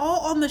said that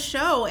all on the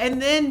show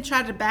and then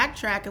tried to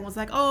backtrack and was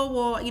like, oh,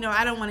 well,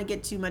 I don't want to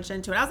get too much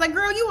into it. I was like,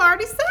 girl, you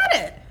already said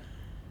it.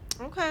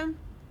 Okay.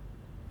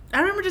 I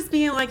remember just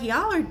being like,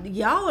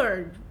 y'all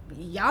are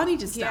y'all need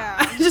to stop. Yeah.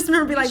 I just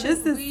remember being like,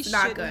 this is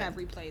not good. We shouldn't have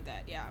replayed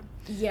that, yeah.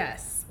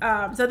 Yes.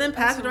 So then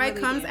Pastor Dwight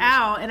really comes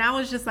out, and I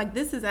was just like,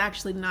 this is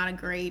actually not a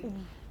great...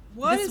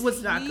 What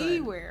was not he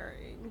good.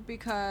 wearing?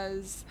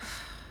 Because,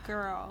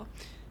 girl,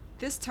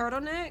 this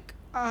turtleneck,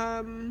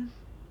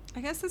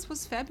 I guess this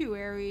was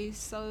February,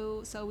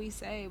 so we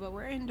say, but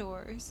we're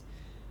indoors.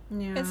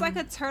 Yeah. It's like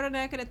a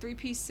turtleneck and a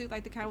 3-piece suit,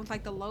 like the kind with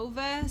like the low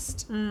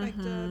vest, like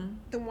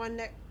the one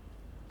that,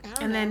 I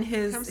don't know,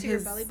 then comes to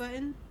your belly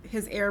button.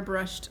 His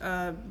airbrushed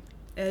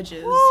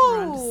edges were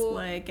on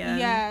display again.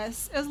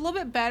 Yes, it was a little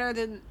bit better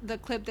than the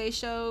clip they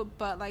showed,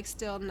 but like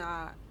still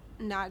not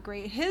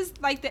great. His,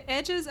 like, the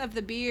edges of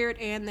the beard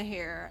and the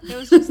hair, it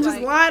was just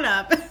like line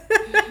up.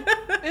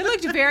 it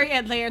looked very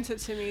Atlanta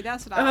to me.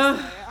 That's what I was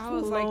saying. I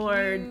was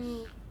Lord.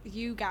 like,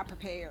 you got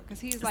prepared, because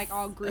he's like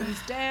all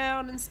greased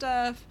down and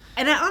stuff.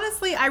 And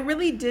I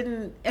really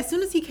didn't, as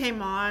soon as he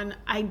came on,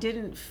 I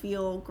didn't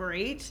feel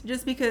great,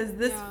 just because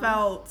this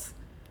felt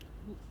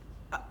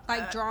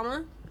like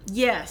drama.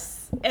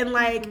 Yes. And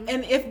like,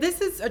 and if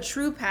this is a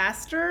true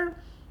pastor,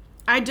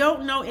 I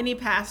don't know any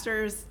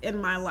pastors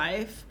in my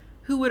life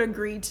who would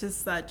agree to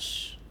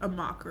such a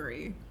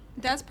mockery.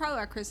 That's probably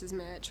why Chris is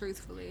mad,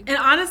 truthfully. And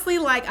honestly,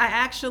 like, I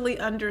actually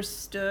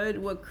understood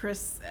what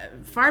Chris,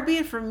 far be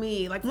it from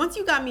me, like, once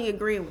you got me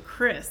agreeing with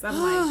Chris, I'm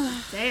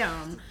like,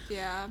 damn.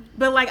 Yeah.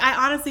 But like,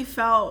 I honestly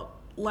felt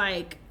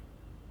like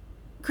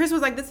Chris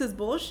was like, this is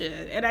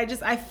bullshit. And I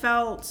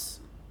felt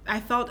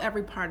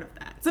every part of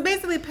that. So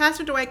basically,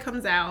 Pastor Dwight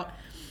comes out.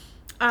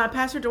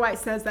 Pastor Dwight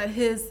says that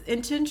his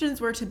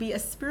intentions were to be a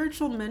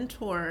spiritual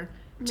mentor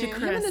to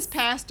Chris. Him and his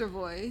pastor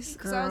voice.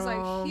 So I was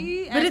like,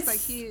 he but acts like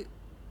he...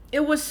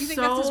 It was You think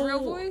that's his real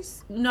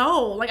voice?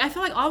 No. Like, I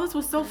feel like all this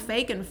was so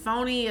fake and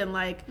phony, and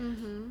like,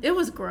 it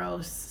was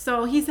gross.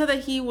 So he said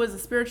that he was a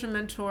spiritual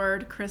mentor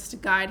to Chris to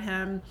guide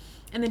him.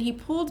 And then he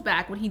pulled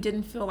back when he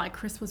didn't feel like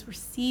Chris was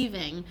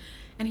receiving.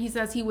 And he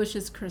says he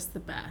wishes Chris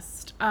the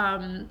best.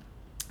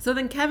 So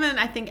then Kevin,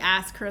 I think,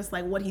 asked Chris,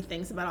 like, what he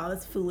thinks about all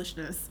this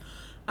foolishness.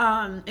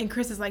 And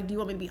Chris is like, do you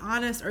want me to be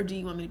honest, or do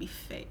you want me to be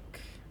fake?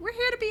 We're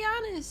here to be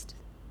honest.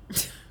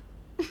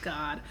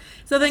 God.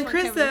 So then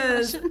Chris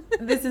says,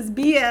 this is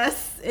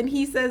BS. And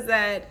he says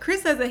that,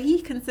 Chris says that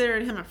he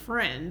considered him a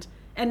friend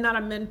and not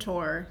a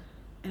mentor.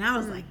 And I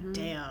was like,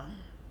 damn,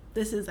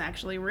 this is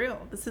actually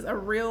real. This is a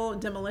real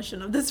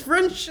demolition of this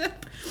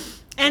friendship.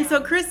 And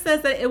so Chris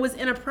says that it was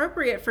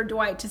inappropriate for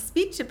Dwight to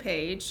speak to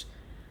Paige.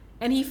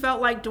 And he felt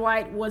like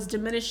Dwight was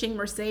diminishing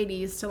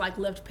Mercedes to like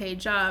lift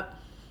Paige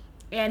up.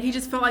 And he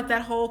just felt like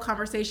that whole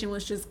conversation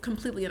was just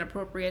completely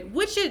inappropriate,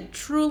 which it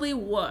truly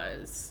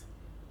was.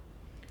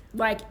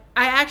 Like,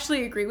 I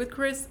actually agree with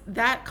Chris.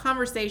 That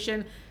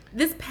conversation,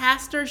 this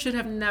pastor should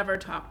have never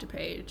talked to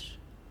Paige.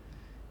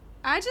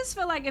 I just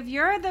feel like if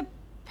you're the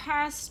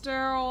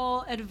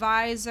pastoral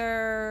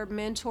advisor,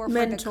 mentor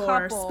for the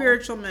couple.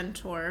 Spiritual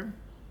mentor.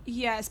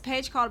 Yes,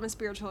 Paige called him a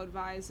spiritual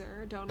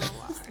advisor. Don't know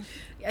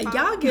why.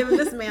 Y'all giving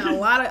this man a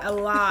lot.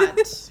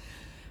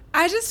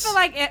 I just feel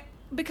like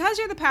because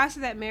you're the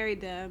pastor that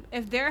married them,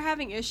 if they're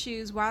having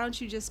issues, why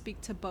don't you just speak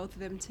to both of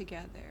them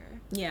together?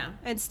 Yeah.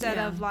 Instead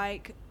of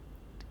like,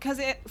 because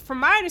from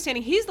my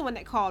understanding, he's the one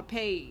that called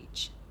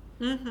Paige.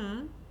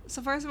 Mm-hmm.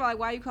 So first of all, like,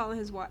 why are you calling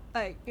his wife?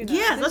 Like, you know,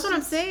 yes, that's what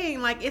I'm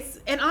saying. Like,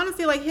 and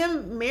honestly, like,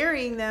 him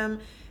marrying them,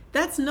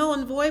 that's null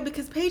and void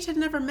because Paige had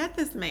never met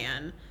this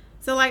man.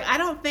 So like, I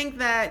don't think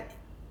that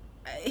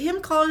him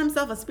calling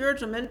himself a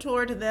spiritual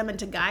mentor to them and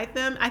to guide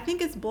them, I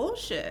think it's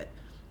bullshit.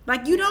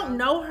 Like, you don't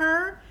know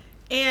her,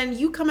 and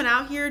you coming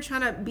out here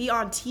trying to be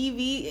on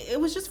TV, it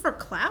was just for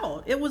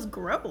clout. It was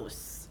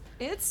gross.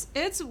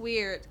 It's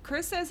weird.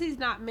 Chris says he's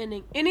not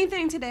mending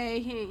anything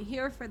today. He ain't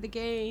here for the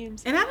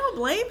games. And I don't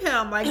blame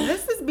him. Like,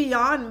 this is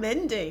beyond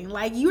mending.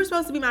 Like, you were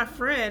supposed to be my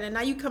friend, and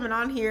now you coming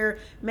on here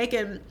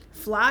making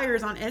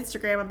flyers on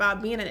Instagram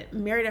about being a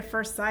Married at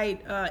First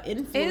Sight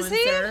influencer. Is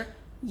he?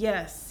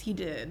 Yes, he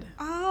did.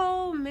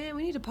 Oh, man,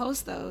 we need to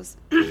post those.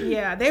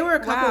 Yeah, they were a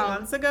couple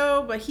months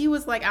ago, but he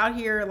was, like, out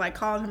here, like,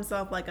 calling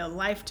himself, like, a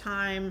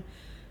lifetime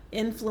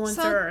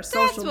influencer or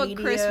social media. That's what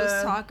Chris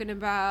was talking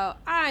about.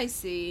 I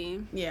see.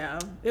 Yeah,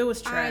 it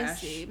was trash. I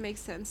see. It makes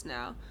sense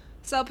now.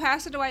 So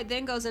Pastor Dwight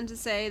then goes in to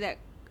say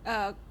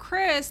that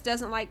Chris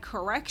doesn't like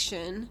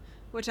correction,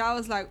 which I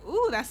was like,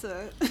 ooh, that's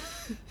a...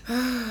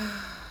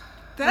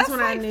 That's when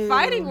like I knew.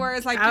 Fighting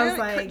words. Like,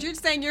 you're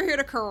saying you're here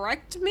to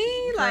correct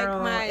me? Girl, like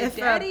my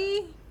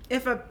daddy?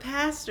 If a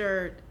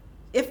pastor...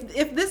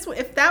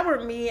 If that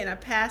were me and a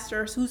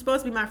pastor who's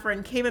supposed to be my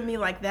friend came at me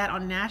like that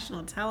on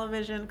national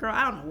television, girl,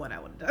 I don't know what I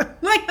would have done.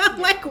 Like, I'm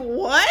like,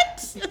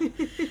 what?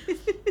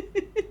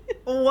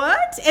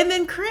 What? And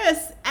then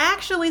Chris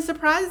actually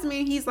surprises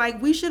me. He's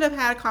like, we should have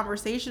had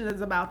conversations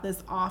about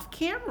this off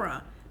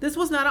camera. This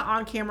was not an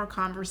on-camera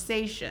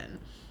conversation.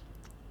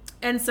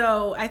 And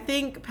so I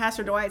think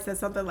Pastor Dwight said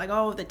something like,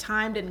 oh, the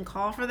time didn't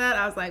call for that.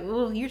 I was like,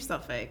 ooh, you're so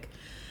fake.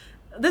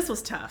 This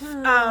was tough.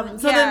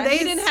 Then he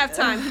didn't have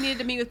time. He needed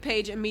to meet with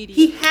Paige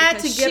immediately. He had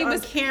to get on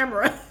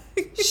camera.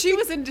 She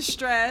was in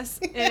distress,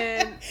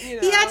 and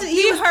he had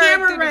he was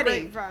camera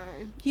ready.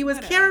 He was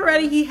camera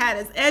ready. He had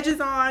his edges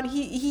on.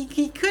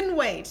 He couldn't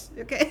wait.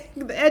 Okay,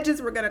 the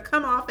edges were gonna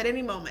come off at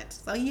any moment,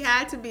 so he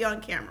had to be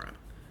on camera.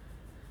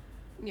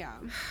 Yeah.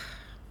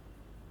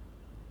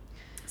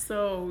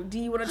 So, do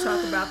you want to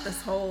talk about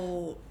this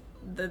whole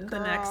the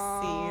next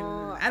scene?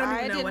 I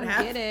don't even know what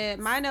happened. Get it.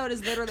 My note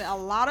is literally a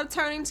lot of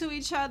turning to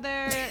each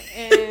other,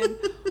 and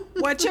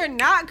what you're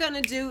not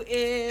gonna do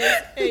is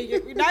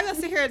you're not gonna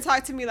sit here and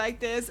talk to me like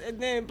this, and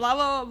then blah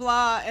blah blah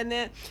blah, and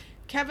then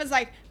Kevin's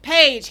like,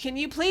 Paige, can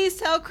you please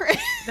tell Chris?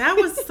 That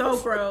was so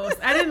gross.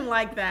 I didn't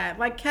like that.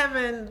 Like,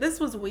 Kevin,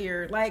 this was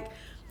weird. Like,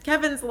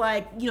 Kevin's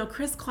like,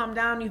 Chris, calm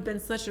down. You've been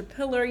such a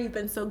pillar. You've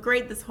been so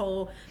great this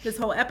whole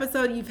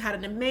episode. You've had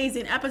an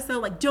amazing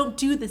episode. Like, don't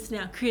do this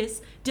now, Chris.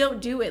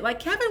 Don't do it. Like,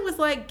 Kevin was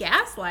like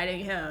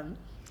gaslighting him.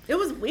 It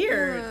was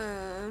weird.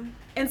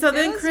 And so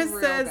then Chris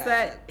says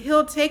that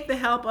he'll take the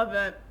help of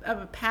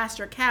a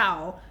Pastor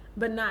Cal,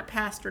 but not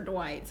Pastor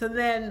Dwight. So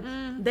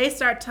then they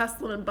start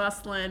tussling and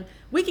bustling.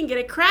 We can get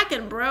it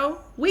cracking, bro.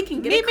 We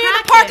can get it cracking. Meet me in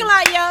the parking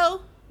lot,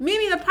 yo. Meet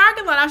me in the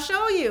parking lot.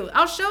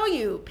 I'll show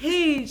you.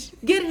 Paige,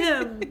 get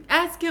him.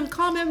 Ask him.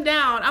 Calm him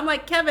down. I'm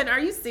like, Kevin, are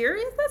you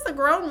serious? That's a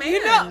grown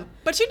man.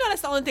 But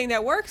that's the only thing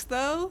that works,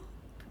 though.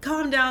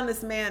 Calm down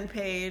this man,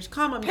 Paige.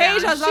 Calm him down.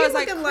 Paige was always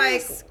like,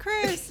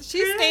 Chris.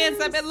 She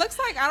stands up. It looks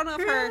like, I don't know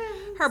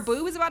if her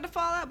boob is about to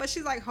fall out, but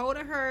she's like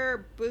holding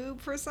her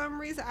boob for some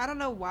reason. I don't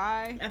know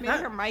why. Maybe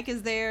her mic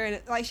is there,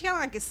 and she got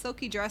like a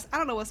silky dress. I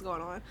don't know what's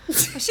going on.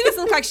 But she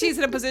doesn't look like she's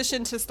in a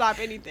position to stop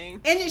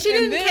anything. And she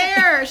didn't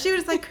care. She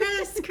was just like,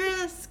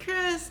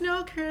 Chris,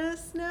 no,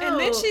 Chris, no. And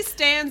then she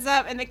stands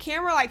up, and the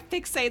camera like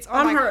fixates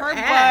on like her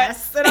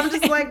ass, butt, and I'm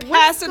just like,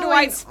 Pastor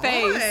Dwight's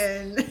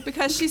face,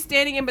 because she's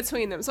standing in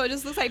between them. So it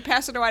just looks like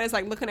Pastor Dwight is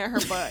like looking at her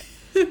butt.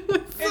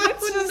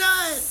 It's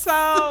nuts.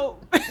 So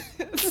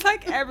it's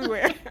like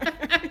everywhere.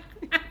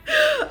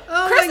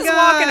 Oh Chris is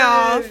walking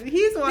off.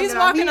 He's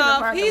walking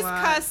off. He's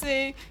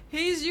cussing.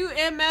 He's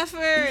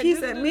UMFer. He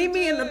said, meet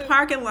me in the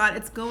parking lot.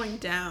 It's going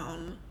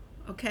down.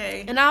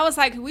 Okay. And I was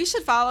like, we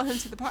should follow him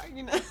to the park,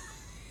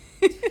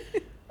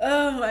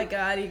 Oh my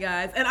God, you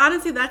guys. And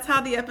honestly, that's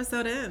how the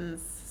episode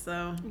ends.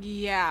 So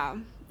yeah.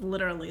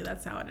 Literally,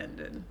 that's how it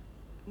ended.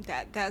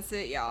 That's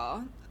it,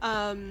 y'all.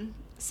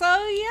 So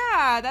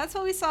yeah, that's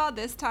what we saw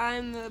this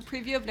time. The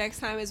preview of next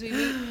time is we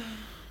meet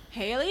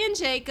Haley and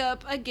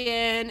Jacob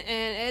again,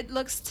 and it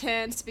looks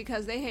tense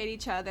because they hate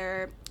each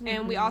other. Mm-hmm.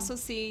 And we also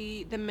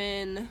see the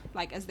men,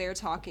 like, as they're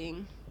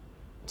talking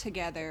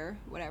together,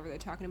 whatever they're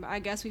talking about. I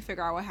guess we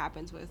figure out what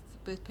happens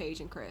with Paige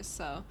and Chris.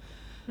 So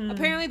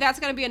apparently that's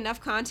going to be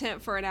enough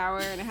content for an hour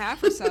and a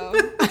half or so.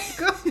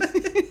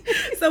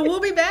 So we'll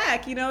be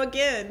back,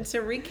 again, to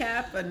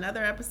recap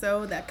another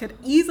episode that could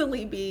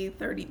easily be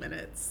 30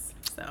 minutes.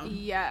 So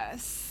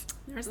yes.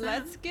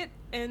 Let's get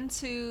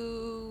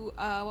into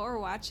what we're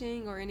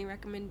watching or any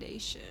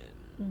recommendations.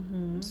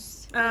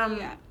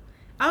 Mm-hmm.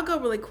 I'll go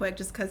really quick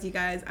just because, you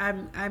guys,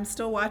 I'm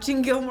still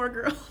watching Gilmore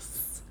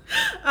Girls.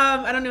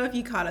 I don't know if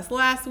you caught us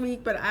last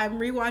week, but I'm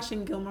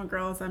rewatching Gilmore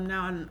Girls. I'm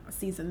now on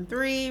season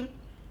 3.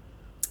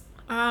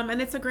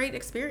 And it's a great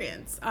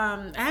experience.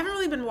 I haven't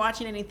really been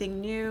watching anything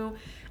new.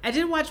 I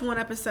did watch one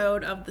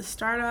episode of The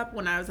Startup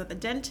when I was at the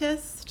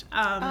dentist.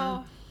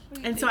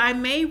 And so I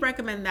may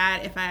recommend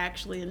that if I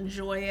actually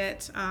enjoy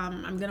it.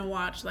 I'm going to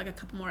watch like a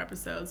couple more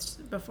episodes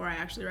before I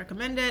actually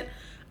recommend it.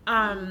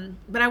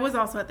 But I was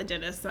also at the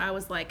dentist, so I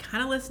was like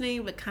kind of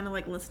listening, but kind of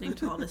like listening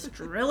to all this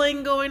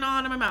drilling going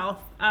on in my mouth.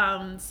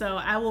 So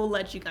I will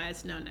let you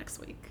guys know next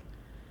week.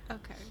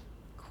 Okay,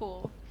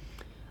 cool.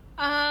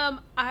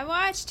 I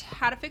watched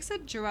How to Fix a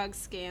Drug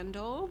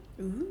Scandal.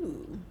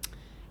 Ooh.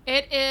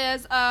 It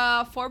is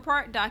a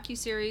 4-part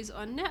docuseries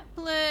on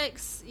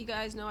Netflix. You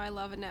guys know I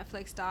love a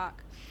Netflix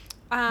doc.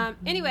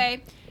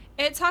 Anyway,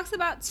 it talks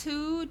about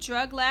 2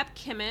 drug lab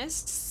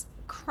chemists'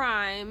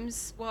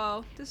 crimes.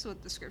 Well, this is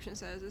what the description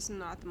says. This is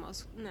not the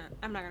most... No,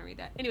 I'm not going to read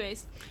that.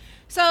 Anyways,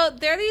 so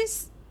there are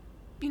these...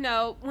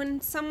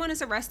 when someone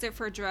is arrested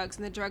for drugs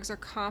and the drugs are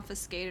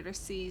confiscated or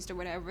seized or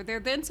whatever,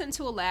 they're then sent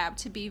to a lab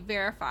to be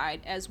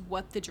verified as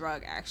what the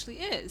drug actually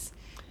is.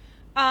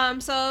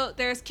 So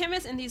there's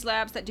chemists in these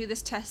labs that do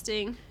this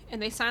testing,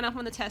 and they sign off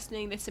on the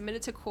testing, they submit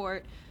it to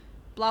court,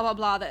 blah, blah,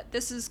 blah, that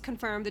this is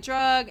confirmed the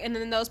drug, and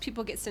then those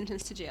people get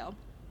sentenced to jail.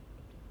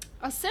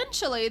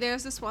 Essentially,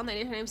 there's this one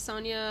lady, her name's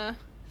Sonia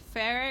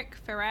Farrak,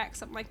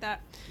 something like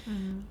that.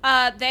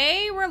 Mm-hmm.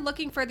 They were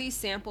looking for these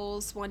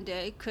samples one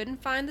day,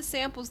 couldn't find the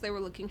samples they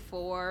were looking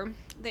for.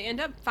 They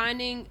end up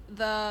finding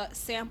the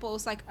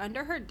samples like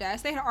under her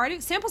desk.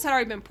 Samples had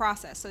already been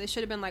processed, so they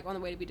should have been like on the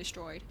way to be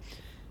destroyed.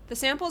 The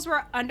samples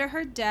were under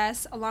her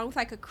desk, along with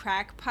like a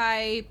crack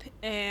pipe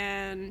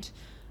and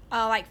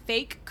like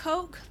fake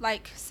coke,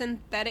 like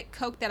synthetic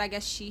coke that I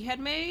guess she had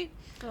made.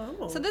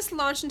 Oh. So this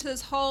launched into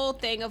this whole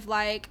thing of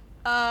like,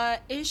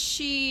 is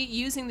she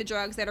using the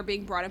drugs that are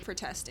being brought in for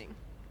testing?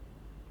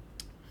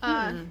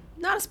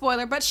 Not a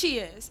spoiler, but she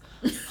is.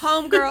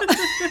 Homegirl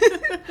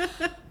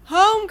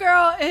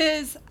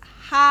is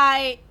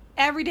high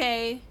every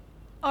day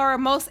or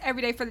most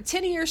every day for the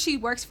 10 years she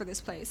works for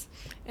this place,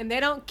 and they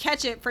don't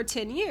catch it for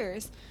 10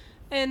 years.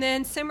 And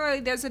then similarly,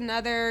 there's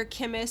another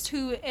chemist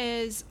who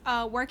is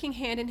working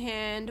hand in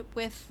hand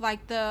with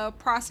like the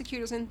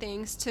prosecutors and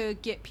things to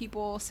get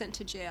people sent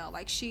to jail.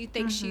 Like she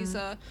thinks she's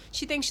a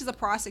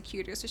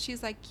prosecutor, so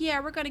she's like, yeah,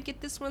 we're gonna get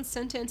this one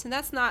sentenced, and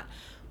that's not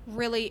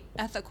really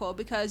ethical,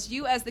 because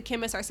you as the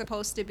chemist are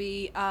supposed to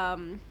be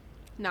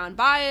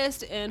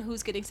non-biased and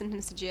who's getting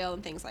sentenced to jail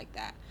and things like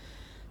that.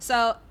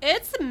 So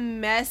it's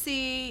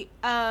messy.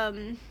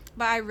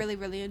 But I really,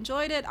 really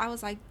enjoyed it. I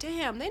was like,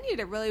 damn, they need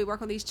to really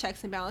work on these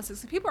checks and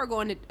balances. People are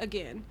going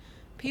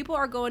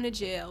to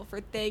jail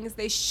for things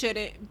they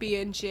shouldn't be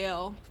in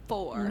jail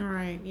for.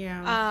 Right,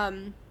 yeah.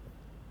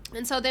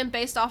 And so then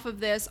based off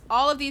of this,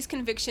 all of these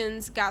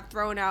convictions got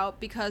thrown out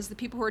because the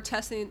people who were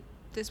testing,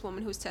 this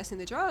woman who was testing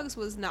the drugs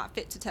was not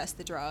fit to test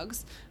the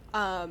drugs.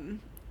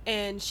 And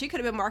she could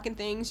have been marking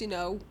things, you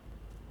know,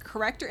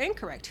 correct or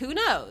incorrect. Who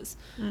knows?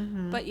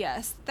 But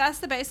yes, that's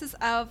the basis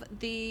of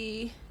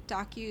the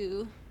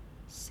docu-series.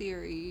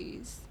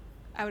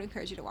 I would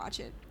encourage you to watch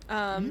it.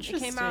 Interesting. It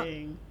came out,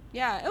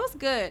 yeah, it was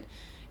good.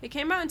 It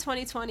came out in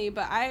 2020,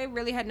 but I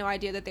really had no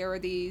idea that there were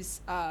these,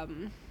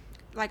 it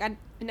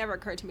never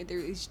occurred to me there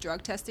were these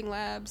drug testing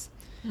labs.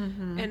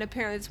 And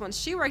apparently this one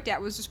she worked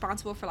at was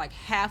responsible for like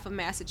half of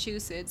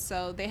Massachusetts,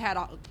 so they had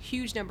a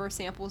huge number of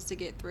samples to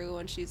get through,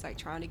 and she's like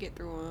trying to get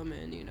through them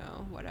and, you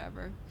know,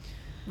 whatever.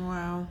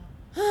 Wow.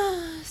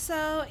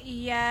 So,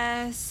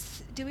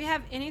 yes. Do we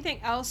have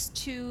anything else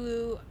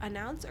to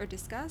announce or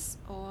discuss,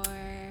 or?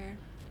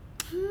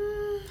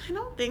 I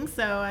don't think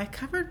so. I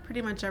covered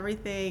pretty much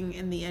everything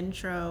in the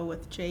intro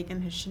with Jake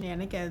and his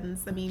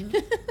shenanigans. I mean,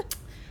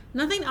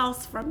 nothing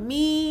else from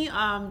me.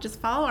 Just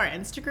follow our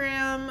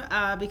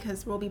Instagram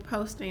because we'll be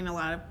posting a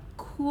lot of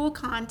cool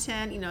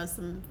content, you know,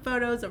 some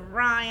photos of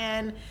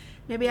Ryan.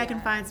 Maybe I can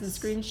find some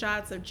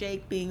screenshots of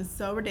Jake being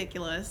so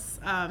ridiculous.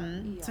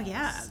 So,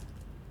 yeah.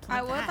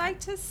 I would like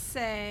to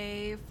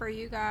say for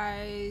you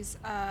guys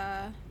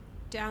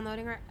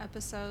downloading our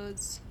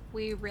episodes,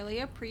 we really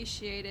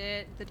appreciate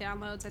it. The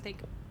downloads, I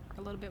think, are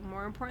a little bit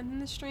more important than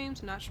the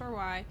streams. I'm not sure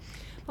why.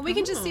 But we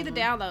can just see the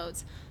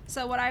downloads.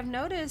 So what I've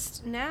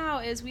noticed now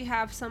is we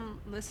have some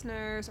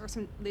listeners, or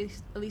some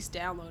at least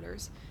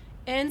downloaders,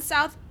 in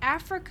South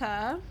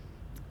Africa.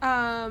 Which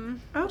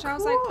I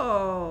was like,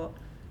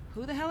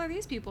 who the hell are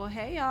these people?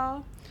 Hey,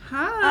 y'all.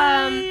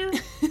 Hi.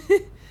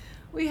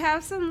 We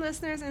have some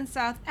listeners in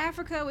South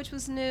Africa, which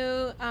was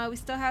new. We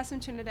still have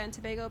some Trinidad and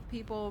Tobago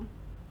people.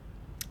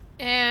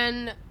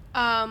 And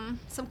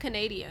some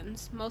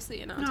Canadians,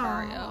 mostly in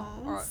Ontario.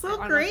 So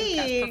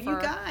great, you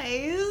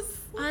guys.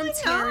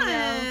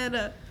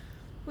 Ontario.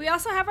 We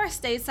also have our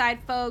stateside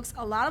folks.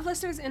 A lot of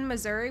listeners in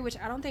Missouri, which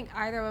I don't think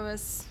either of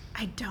us...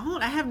 I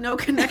don't. I have no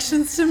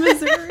connections to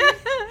Missouri.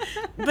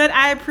 But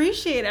I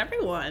appreciate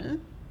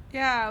everyone.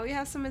 Yeah, we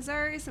have some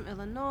Missouri, some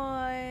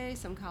Illinois,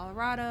 some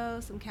Colorado,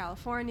 some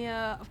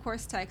California, of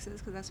course Texas,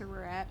 because that's where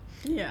we're at.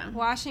 Yeah.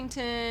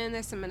 Washington,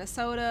 there's some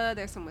Minnesota,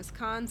 there's some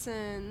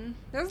Wisconsin.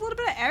 There's a little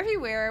bit of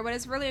everywhere, but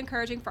it's really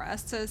encouraging for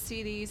us to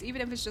see these,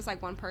 even if it's just like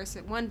one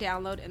person, one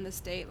download in the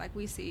state, like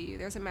we see you.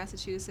 There's in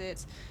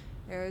Massachusetts,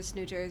 there's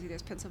New Jersey,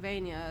 there's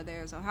Pennsylvania,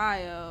 there's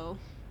Ohio,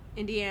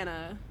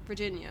 Indiana,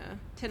 Virginia,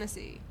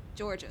 Tennessee,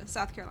 Georgia,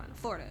 South Carolina,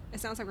 Florida. It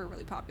sounds like we're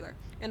really popular.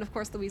 And of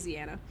course,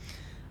 Louisiana.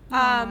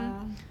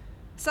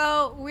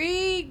 So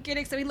we get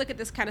excited, we look at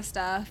this kind of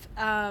stuff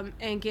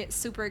and get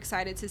super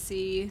excited to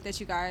see that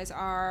you guys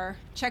are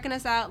checking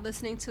us out,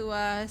 listening to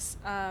us.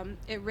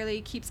 It really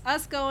keeps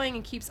us going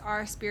and keeps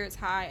our spirits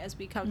high as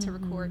we come to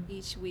record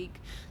each week.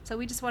 So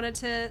we just wanted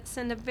to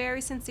send a very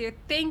sincere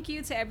thank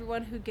you to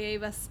everyone who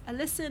gave us a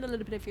listen, a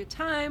little bit of your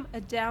time, a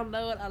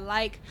download, a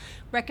like,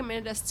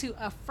 recommended us to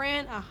a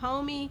friend, a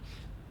homie.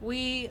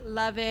 We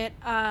love it.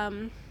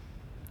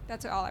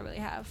 That's all I really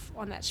have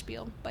on that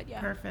spiel, but yeah.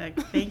 Perfect.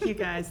 Thank you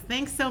guys.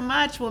 Thanks so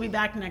much. We'll be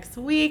back next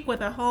week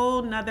with a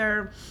whole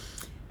nother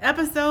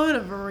episode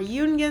of a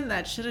reunion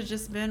that should have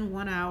just been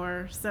 1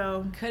 hour.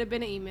 So could have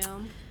been an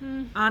email.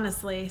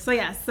 Honestly. So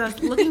yeah, so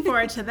looking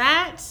forward to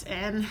that,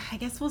 and I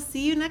guess we'll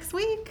see you next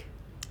week.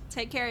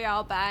 Take care,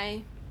 y'all.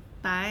 Bye.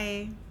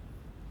 Bye.